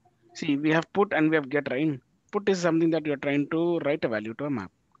 See, we have put and we have get, right? put is something that you're trying to write a value to a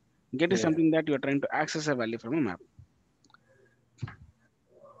map. Get is Yeah. something that you're trying to access a value from a map.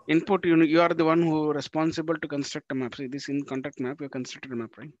 Input, you are the one who responsible to construct a map. See this in contact map, you constructed a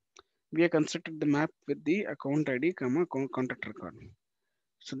map, right? We have constructed the map with the account ID, comma, contact record.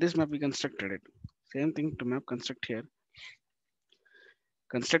 So this map we constructed it. Same thing to map construct here.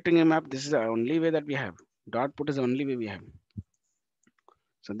 Constructing a map, this is the only way that we have. Dot put is the only way we have.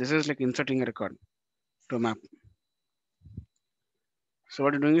 So this is like inserting a record to a map. So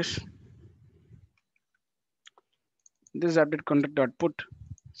what you're doing is this is update contact dot put.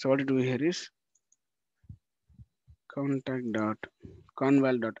 So what you do here is contact dot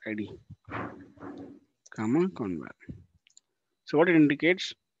conval dot id, comma conval. So what it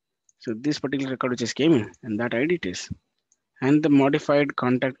indicates, so this particular record which just came in and that ID it is, and the modified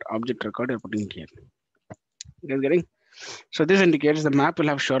contact object record you're putting here. You guys getting? So this indicates the map will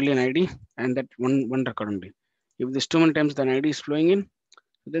have surely an ID and that one record only. If this too many times the ID is flowing in,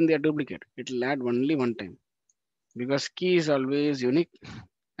 then they are duplicate. It will add only one time because key is always unique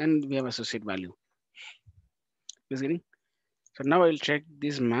and we have associate value. You guys getting? So now I'll check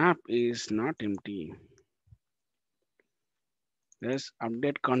this map is not empty. Yes,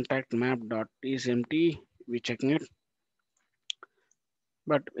 update contact map dot is empty. We're checking it.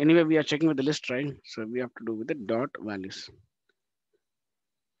 But anyway, we are checking with the list, right? So we have to do with the dot values.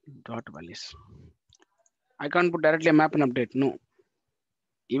 Dot values. I can't put directly a map and update. No.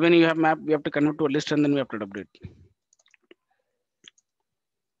 Even you have map, we have to convert to a list and then we have to update.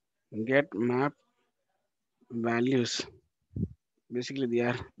 Get map values. Basically, they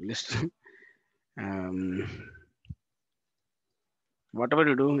are list. um, Whatever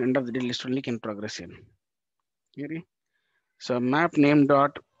you do, end of the day, list only can progress here. Okay? So map name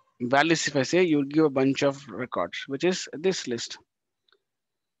dot values. If I say, you give a bunch of records, which is this list.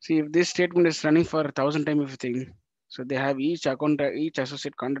 See, if this statement is running for 1,000 times everything, so they have each account, each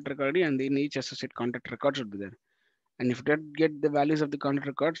associate contact record, and then each associate contact record should be there. And if that get the values of the contact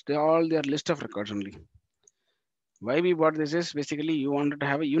records, they all their list of records only. Why we bought this is basically you wanted to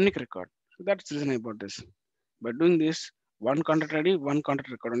have a unique record. So that's the reason I bought this. By doing this, one contact ID, one contact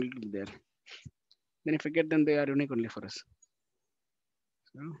record only will be there. Then if we get them, they are unique only for us.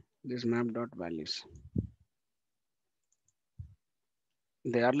 So this map dot values.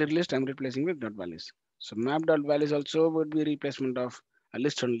 The earlier list I'm replacing with dot values. So map dot values also would be replacement of a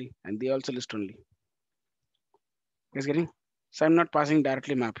list only, and they also list only. Guys getting? So I'm not passing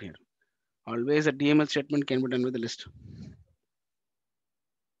directly map here. Always a DML statement can be done with the list.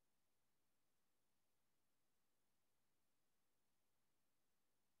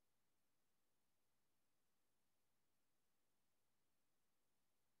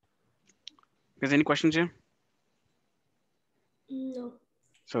 Guys, any questions here? No.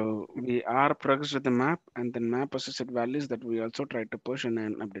 So we are progress with the map and then map associated values that we also try to push and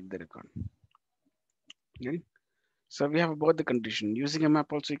then update the record. Okay. So we have both the condition. Using a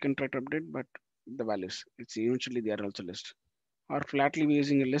map also you can try to update, but the values, it's eventually they are also list. Or flatly we're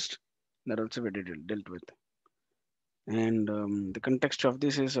using a list that also we dealt with. And the context of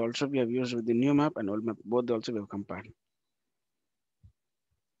this is also we have used with the new map and old map, both also we have compared.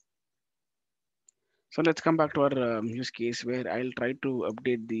 So let's come back to our use case where I'll try to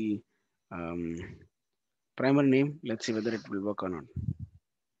update the um, primary name. Let's see whether it will work or not.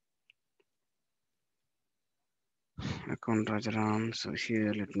 Account Rajaram. So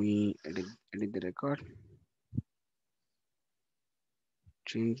here, let me edit the record.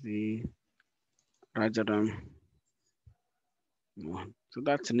 Change the Rajaram Mohan. So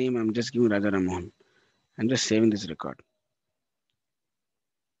that's the name. I'm just giving Rajaram Mohan. I'm just saving this record.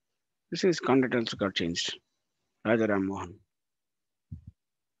 This is content also got changed. Rajaram Mohan.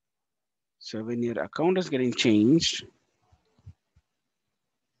 So when your account is getting changed,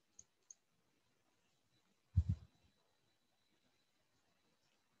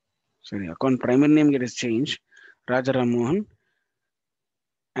 sorry, account primary name gets changed, Rajaram Mohan,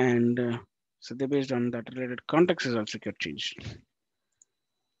 and so they based on that related context is also got changed.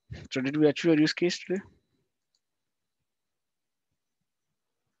 So did we achieve our use case today?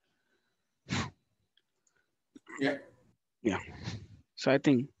 Yeah. Yeah. So I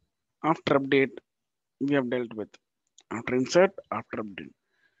think after update we have dealt with after insert, after update.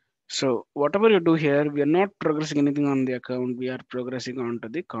 So whatever you do here, we are not progressing anything on the account. We are progressing onto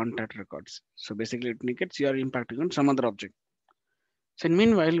the contact records. So basically, it indicates you are impacting on some other object. So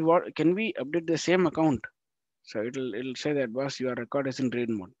meanwhile, what can we update the same account? So it'll say that boss, your record is in read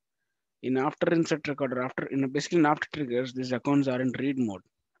mode. In after insert record or after in basically in after triggers, these accounts are in read mode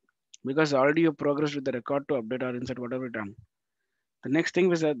because already you progressed with the record to update or insert whatever done. The next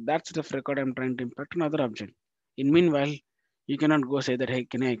thing is that that's the record I'm trying to impact another object. In meanwhile, you cannot go say that, hey,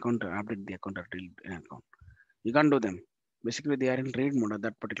 can I account update the account or delete an account? You can't do them. Basically, they are in read mode at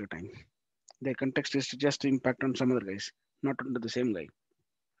that particular time. Their context is to just impact on some other guys, not onto the same guy.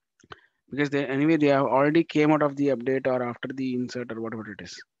 Because they anyway they have already came out of the update or after the insert or whatever it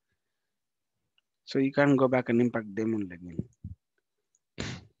is. So you can't go back and impact them only again.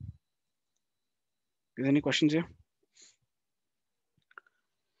 Is any questions here?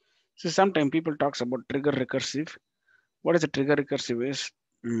 So sometimes people talks about trigger recursive. What is a trigger recursive is?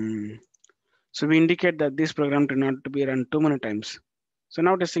 So we indicate that this program did not to be run too many times. So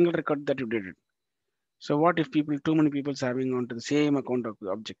now it is a single record that you did it. So what if too many people is having onto the same account of the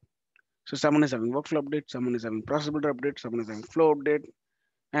object? So someone is having workflow update, someone is having process builder update, someone is having flow update,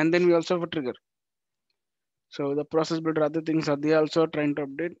 and then we also have a trigger. So the process builder, other things are they also trying to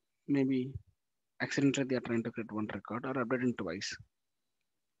update. Maybe accidentally they are trying to create one record or updating twice.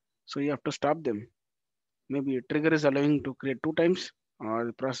 So you have to stop them. Maybe a trigger is allowing to create 2 times, or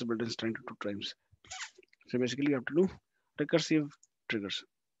the process builder is trying to 2 times. So basically you have to do recursive triggers.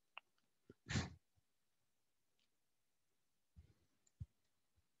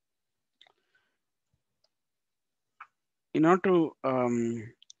 In order to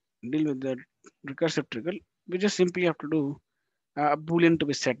deal with the recursive trigger, we just simply have to do a boolean to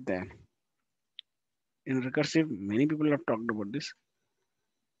be set there. In recursive, many people have talked about this.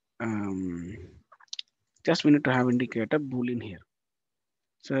 Just we need to have indicate a boolean here.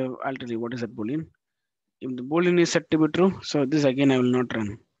 So I'll tell you what is that boolean. If the boolean is set to be true, so this again I will not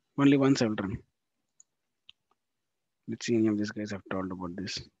run. Only once I will run. Let's see any of these guys have told about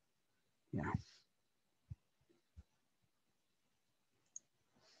this. Yeah.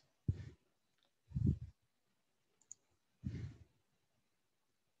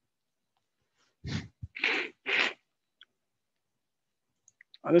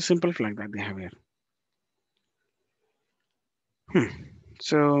 Other simple flag that they have here.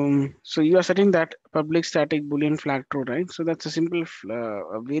 So you are setting that public static boolean flag true, right? So that's a simple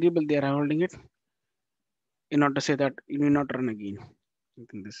variable they are holding it. In order to say that you will not run again. I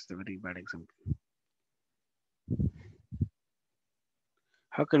think this is a very bad example.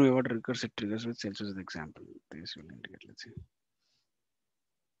 How can we avoid recursive triggers with Salesforce as an example? This will indicate, let's see.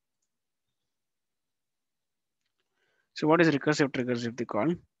 So what is recursive triggers if they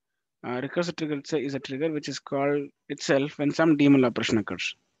call? Recursive trigger is a trigger which is called itself when some DML operation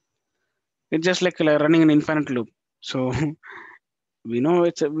occurs. It's just like running an infinite loop. So we know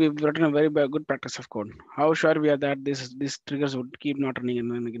we've written a very good practice of code. How sure we are that these triggers would keep not running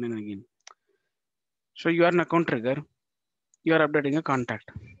again and again. So you are an account trigger. You are updating a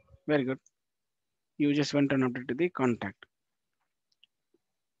contact. Very good. You just went and updated the contact.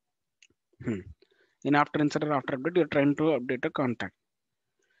 In after insert or after update, you're trying to update a contact.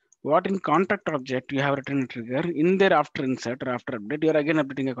 What in contact object you have written a trigger in there after insert or after update, you're again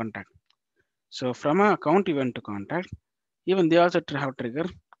updating a contact. So from a account event to contact, even they also have trigger.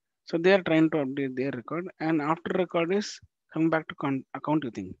 So they are trying to update their record, and after record is coming back to account you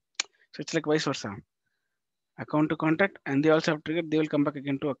think. So it's like vice versa. Account to contact, and they also have trigger. They will come back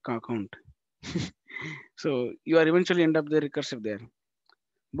again to account. So you are eventually end up the recursive there.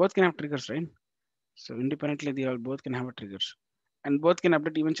 Both can have triggers, right? So independently, they all both can have a triggers, and both can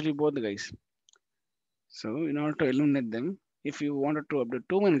update eventually both the guys. So in order to eliminate them, if you wanted to update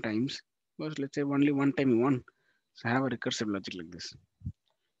too many times, because let's say only one time you want, so have a recursive logic like this.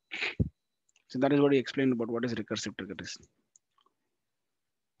 So that is what he explained about what is recursive trigger is.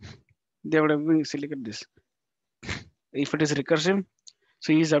 They would have been see, look at this. If it is recursive,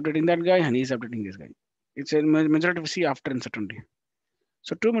 so he is updating that guy and he is updating this guy. It's a majority of C after insert only.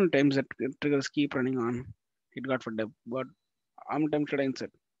 So too many times that triggers keep running on. It got for dev. But how many times should I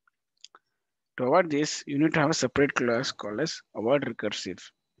insert? To avoid this, you need to have a separate class called as avoid recursive.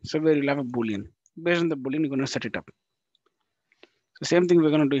 So where you'll have a boolean. Based on the boolean, you're going to set it up. So same thing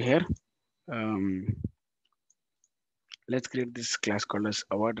we're going to do here. Let's create this class called as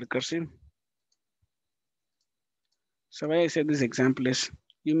avoid recursive. So why I say this example is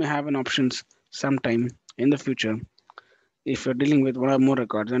you may have an options sometime in the future. If you're dealing with one or more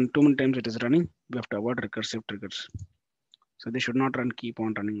records and too many times it is running, we have to avoid recursive triggers. So they should not keep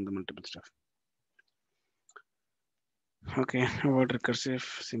on running the multiple stuff. Okay, avoid recursive,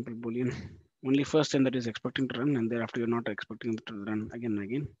 simple boolean. Only first time that is expecting to run, and thereafter you're not expecting it to run again and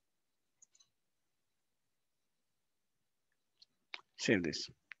again. Save this.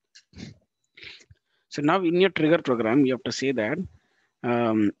 So now in your trigger program, you have to say that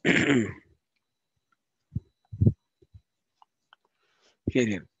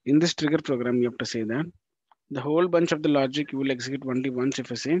here in this trigger program, you have to say that the whole bunch of the logic you will execute only once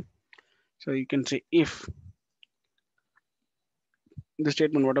if I say. So you can say if the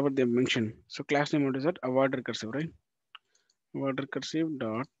statement, whatever they mentioned. So class name, what is that? Avoid recursive, right? Avoid recursive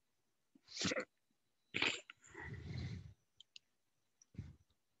dot.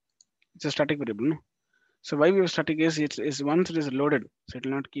 It's a static variable, no? So why we have static is once it is loaded, so it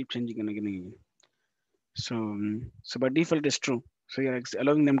will not keep changing and again and again. So so by default it's true. So you're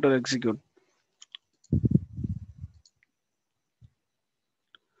allowing them to execute.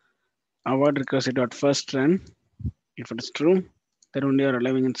 Avoid recursive dot first run. If it is true, then only are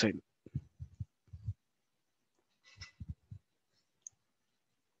allowing inside.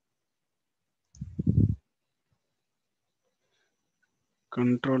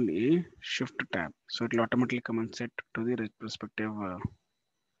 Control A, Shift Tab. So it will automatically come and set to the respective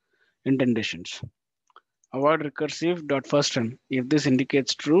indentations. Avoid recursive dot first run. If this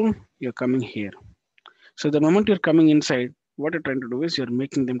indicates true, you're coming here. So the moment you're coming inside, what you're trying to do is you're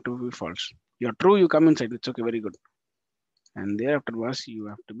making them to be false. You're true, you come inside. It's okay, very good. And thereafter was you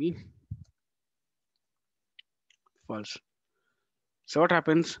have to be false. So what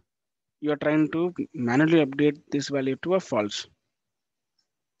happens? You are trying to manually update this value to a false.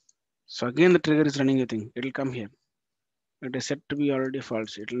 So again the trigger is running a thing. It will come here. It is set to be already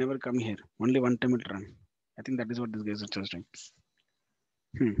false. It will never come here. Only one time it will run. I think that is what this guys are suggesting.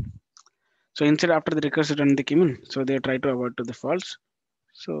 So instead after the recursive run they came in. So they try to avoid to the false.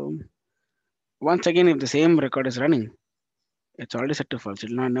 So once again if the same record is running, it's already set to false. It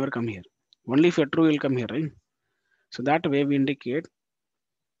will not never come here. Only if you're true, you'll come here, right? So that way we indicate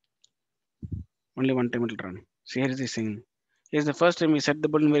only one time it will run. So here is the thing. Here's the first time we set the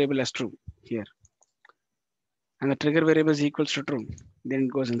boolean variable as true here. And the trigger variable is equals to true. Then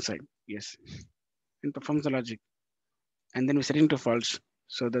it goes inside. Yes. And performs the logic. And then we set it to false.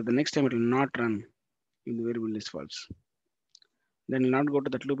 So that the next time it will not run if the variable is false. Then it will not go to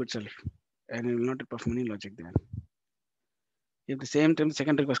that loop itself. And it will not perform any logic there. If the same time the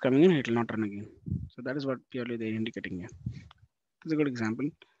second request coming in, it will not run again. So that is what purely they're indicating here. This is a good example.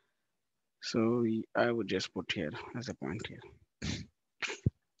 So I would just put here as a point here.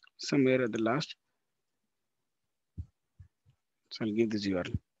 Somewhere at the last. So I'll give this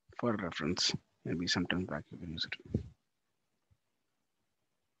URL for reference. Maybe sometime back you can use it.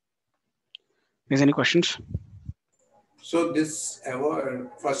 Is any questions? So this ever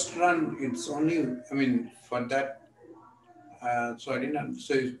first run, it's only, I mean, for that. So I didn't.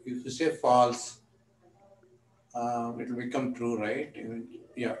 So if you say false, it will become true, right?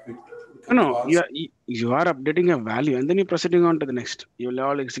 Yeah, it No, become no, false. you are updating a value and then you're proceeding on to the next. You will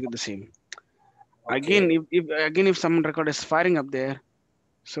all execute the same. Again, Okay. if some record is firing up there,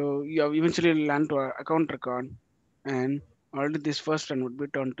 so you have eventually land to a account record, and already this first run would be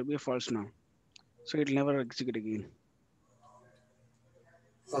turned to be false now. So it will never execute again.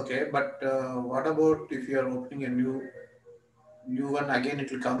 Okay, but what about if you are opening a new one again?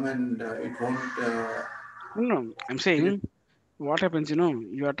 It will come and it won't. No, no, I'm saying what happens,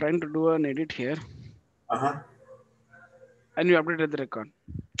 you are trying to do an edit here Uh huh. and you updated the record.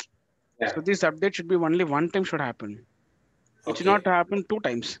 Yeah. So this update should be only one time should happen. It should not Okay. happen two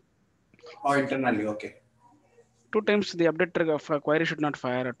times. Oh, internally. Okay. Two times the update trigger of a query should not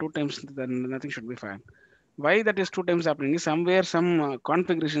fire, or two times then nothing should be fired. Why that is two times happening is somewhere some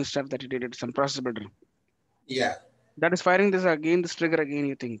configuration stuff that you did, some process builder Yeah. that is firing this again, this trigger again,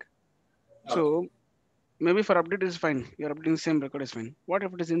 you think. Okay. So maybe for update is fine. You're updating the same record is fine. What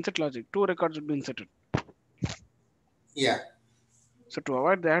if it is insert logic? Two records would be inserted. Yeah. So to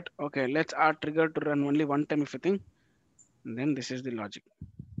avoid that, okay, let's add trigger to run only one time if you think. Then this is the logic.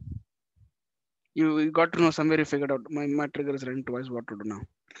 You got to know somewhere you figured out my trigger is running twice, what to do now.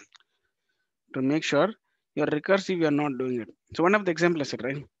 To make sure you're recursive, you're not doing it. So one of the example I said,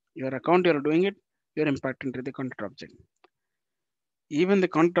 right? Your account, you're doing it, you're impacting to the content object. Even the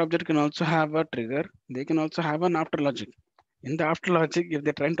content object can also have a trigger. They can also have an after logic. In the after logic, if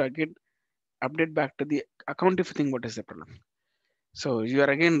they're trying to get update back to the account, if you think what is the problem. So you are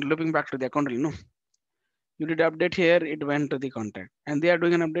again looping back to the account, you did update here, it went to the contact. And they are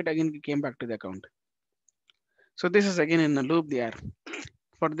doing an update, again it came back to the account. So this is again in a loop there.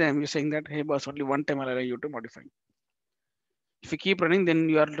 For them, you're saying that, hey boss, only one time I'll allow you to modify. If you keep running, then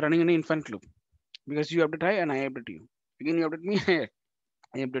you are running an infinite loop because you update I and I update you. Again, you update me,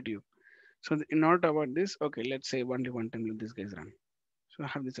 I update you. So in order to avoid this, okay, let's say only one time let this guys run. So I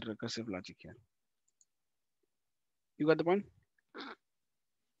have this recursive logic here. You got the point?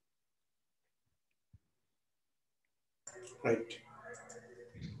 Right.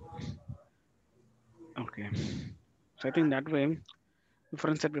 Okay. So I think that way,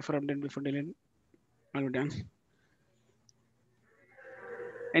 before set, before update, before delete, are we done?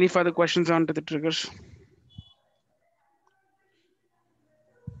 Any further questions on to the triggers?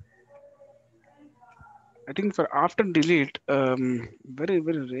 I think for after delete, very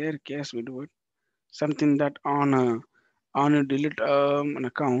rare case we do it. Something that on a delete an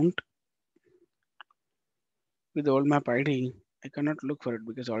account with the old map ID, I cannot look for it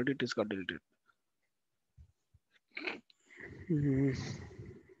because already it is got deleted. Mhm.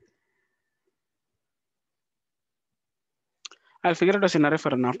 I'll figure out a scenario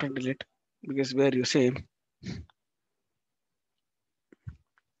for an after delete because where you say,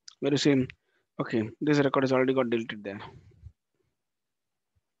 okay, this record has already got deleted there.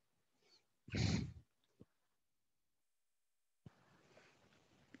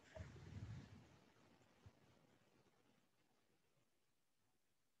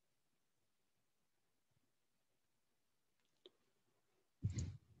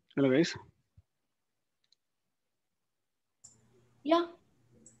 Hello guys. Yeah,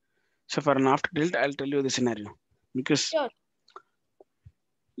 So for an after delete, I'll tell you the scenario because sure.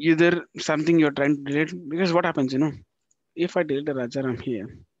 either something you're trying to delete because what happens, if I delete the Rajaram here,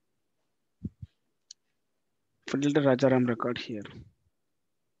 if I delete the Rajaram record here.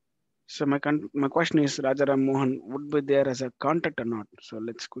 So my question is Rajaram Mohan would be there as a contact or not? So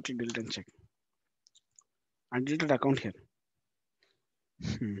let's quickly delete and check. I deleted account here.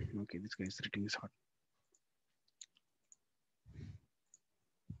 Okay, this guy's rating is hot.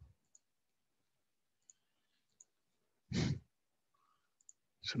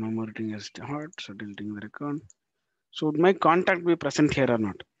 So no more rating is hot. So deleting the record. So would my contact be present here or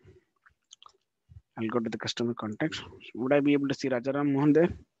not? I'll go to the customer contacts. Would I be able to see Rajaram Mohan there?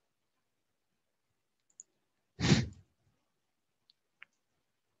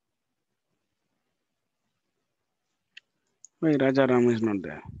 Why Rajaram is not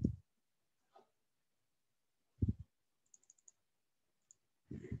there?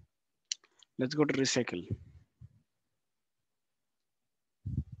 Let's go to recycle.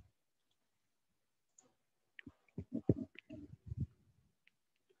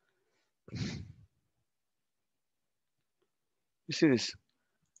 You see this?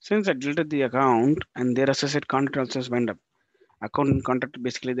 Since I deleted the account and their associate contact also went up. Account and contact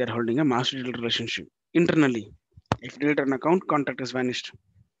basically they're holding a master detail relationship internally. If delete an account, contact is vanished.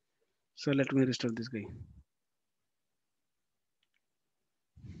 So let me restore this guy.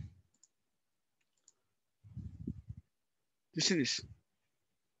 You see this?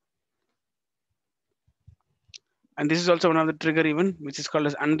 And this is also one of the trigger event which is called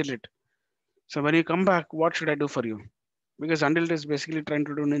as undelete. So when you come back, what should I do for you? Because undelete is basically trying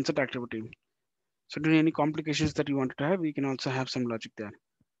to do an insert activity. So do any complications that you want to have, we can also have some logic there.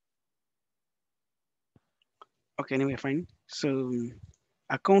 Okay, anyway, fine. So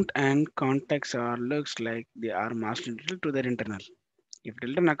account and contacts are looks like they are master detailed to their internal. If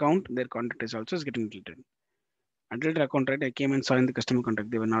delete an account, their contact is also getting deleted. I deleted account, right? I came and saw in the customer contact,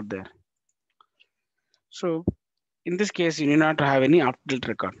 they were not there. So in this case, you need not to have any after delete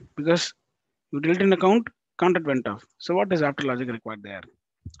record because you delete an account, contact went off. So what is after logic required there?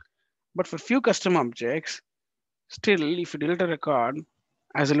 But for few custom objects, still if you delete a record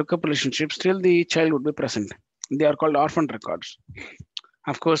as a lookup relationship, still the child would be present. They are called orphan records.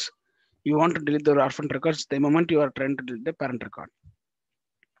 Of course, you want to delete the orphan records the moment you are trying to delete the parent record.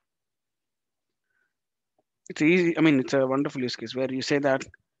 It's easy. I mean, it's a wonderful use case where you say that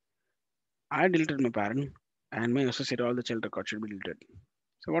I deleted my parent and my associate all the child records should be deleted.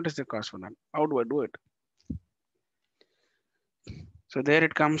 So what is the cost for that? How do I do it? So there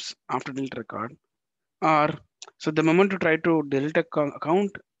it comes after delete record. Or so the moment you try to delete a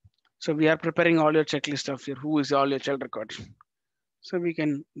account, so we are preparing all your checklist of your who is all your child records. So we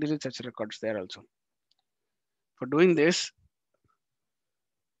can delete such records there also. For doing this,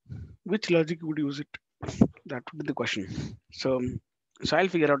 which logic would use it? That would be the question. So I'll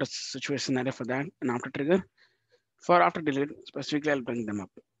figure out a situation scenario for that and after trigger. For after delete, specifically I'll bring them up.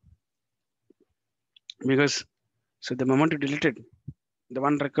 Because so the moment you deleted the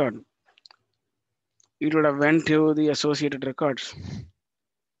one record, it would have went to the associated records.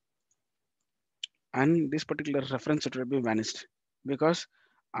 And this particular reference would be vanished. Because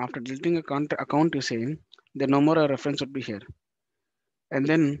after deleting a account you say, then no more a reference would be here. And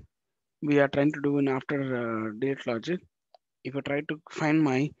then we are trying to do an after delete logic. If I try to find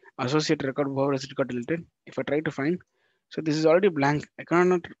my associate record, whoever has it got deleted, if I try to find, so this is already blank. I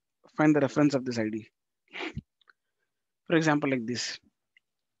cannot find the reference of this ID. For example, like this.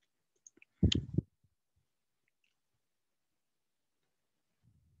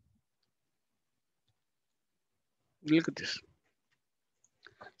 Look at this.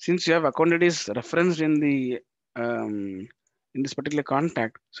 Since you have account ID is referenced um, in this particular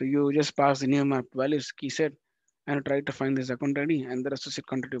contact, so you just pass the new map values key set and try to find this account ID and the associate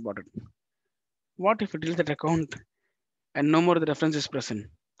contact you bought it. What if it delete that account and no more the reference is present?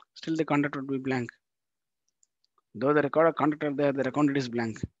 Still the contact would be blank. Though the record of contact are there, the account is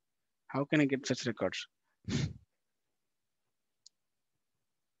blank. How can I get such records?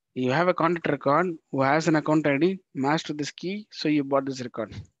 You have a contact record who has an account ID matched to this key, so you bought this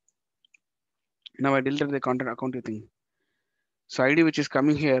record. Now I deleted the contact account you think. So ID which is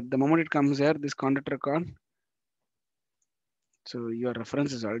coming here, the moment it comes here, this contact record, so your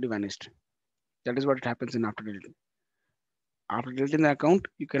reference is already vanished. That is what it happens in after deleting. After deleting the account,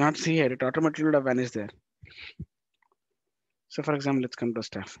 you cannot see here, it automatically would have vanished there. So for example, let's come to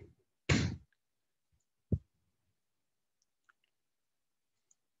staff.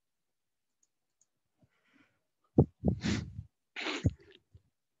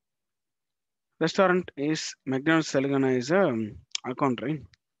 Restaurant is McDonald's Telangana is a account, right?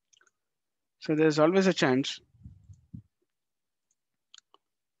 So there's always a chance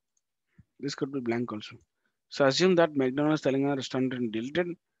this could be blank also. So assume that McDonald's Telangana restaurant is deleted.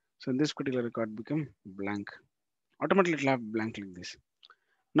 So this particular record become blank. Automatically it'll have blank like this.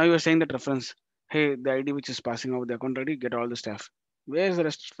 Now you are saying that reference, hey, the ID which is passing over the account ID, get all the staff. Where is the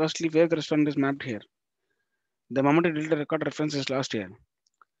rest? Firstly, where the restaurant is mapped here? The moment you delete the record, reference is lost here.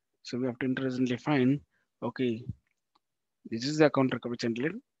 So we have to intelligently find, okay, this is the account record which I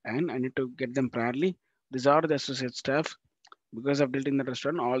deleted, and I need to get them priorly. These are the associate staff. Because of deleting the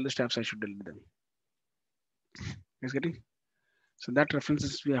restaurant, all the staffs I should delete them. Is getting? So that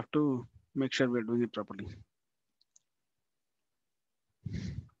references we have to make sure we are doing it properly.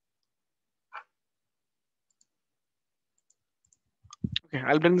 Okay,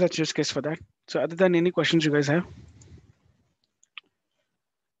 I'll bring the use case for that. So other than any questions you guys have?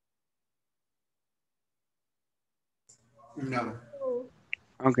 No. Oh,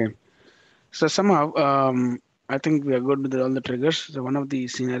 Okay. So somehow, I think we are good with all the triggers. So one of the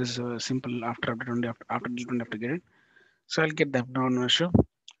scenarios is simple after update only after delete only have to get it. So I'll get that down on show.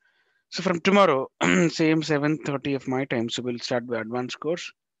 So from tomorrow, same 7:30 of my time. So we'll start with advanced course.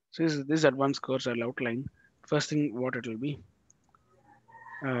 So this advanced course I'll outline. First thing what it will be.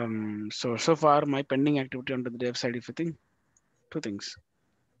 So far my pending activity under the dev side, if you think, two things.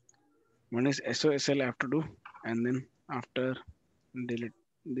 One is SOSL I have to do, and then after delete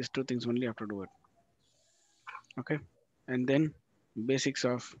these two things only have to do it. Okay, and then basics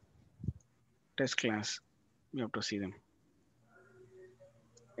of test class we have to see them.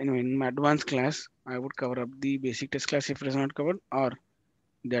 Anyway, in my advanced class, I would cover up the basic test class if it is not covered, or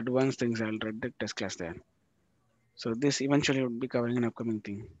the advanced things I'll write the test class there. So this eventually would be covering an upcoming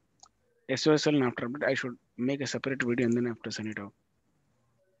thing. SOSL and after update, I should make a separate video and then I have to send it out.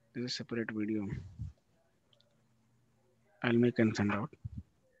 This is a separate video. I'll make and send out.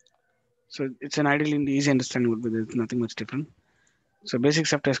 So it's an ideally easy understanding would be there's nothing much different. So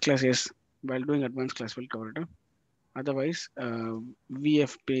basics of test class, yes, while doing advanced class we'll cover it up. Otherwise,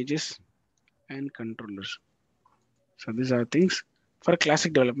 VF pages and controllers. So these are things for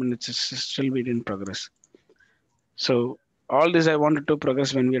classic development, it's still be in progress. So all this I wanted to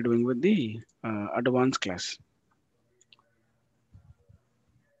progress when we are doing with the advanced class.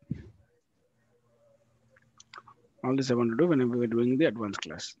 All this I want to do whenever we're doing the advanced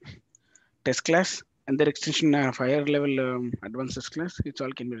class. Test class and their extension of higher level advanced test class, it's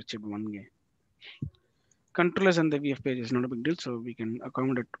all can be achieved one day. Controllers and the VF page is not a big deal, so we can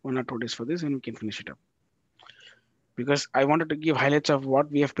accommodate 1 or 2 days for this and we can finish it up. Because I wanted to give highlights of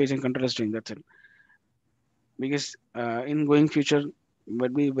what VF page and controllers doing, that's it. Because in going future,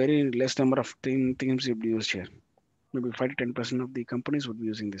 would be very less number of things would be used here. Maybe 5 to 10% of the companies would be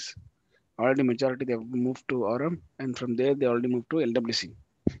using this. Already majority they have moved to RM, and from there they already moved to LWC.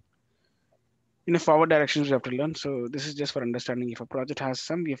 In a forward directions we have to learn. So this is just for understanding if a project has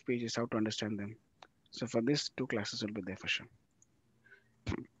some VF pages, how to understand them. So for this, 2 classes will be there for sure.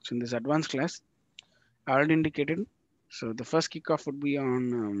 So in this advanced class, I already indicated. So the first kickoff would be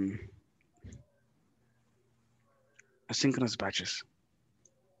on asynchronous batches.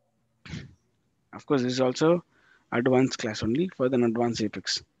 Of course, this is also advanced class only for the advanced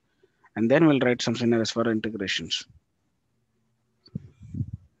Apex. And then we'll write some scenarios for integrations.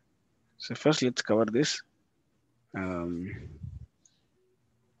 So first let's cover this. In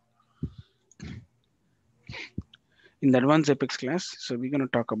the advanced Apex class, so we're going to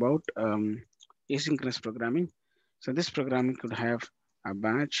talk about asynchronous programming. So this programming could have a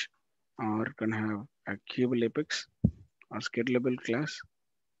batch or can have a Kubel Apex or scalable class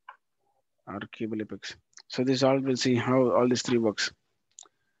or Kubel Apex. So this all will see how all these 3 works.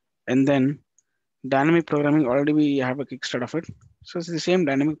 And then dynamic programming, already we have a kickstart of it. So it's the same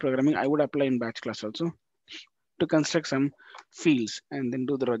dynamic programming I would apply in batch class also to construct some fields and then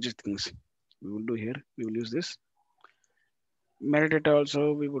do the logic things. we will do here. We will use this metadata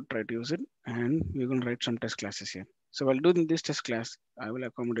also. We would try to use it, and we're going to write some test classes here. So while doing this test class, I will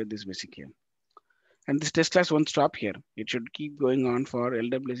accommodate this basic here. And this test class won't stop here. It should keep going on for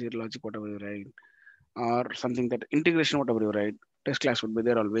LWC logic, whatever you write, or something that integration, whatever you write. Test class would be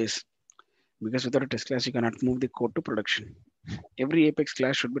there always, because without a test class, you cannot move the code to production. Every Apex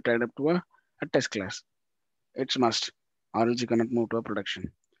class should be tied up to a test class. It's must, or else you cannot move to a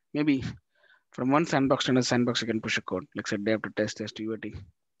production. Maybe from one sandbox to another sandbox, you can push a code, like say dev to test UAT,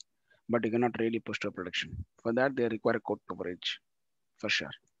 but you cannot really push to a production. For that, they require a code coverage for sure.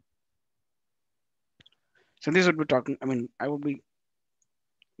 So this would be talking. I mean, I would be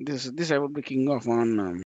this I would be kicking off on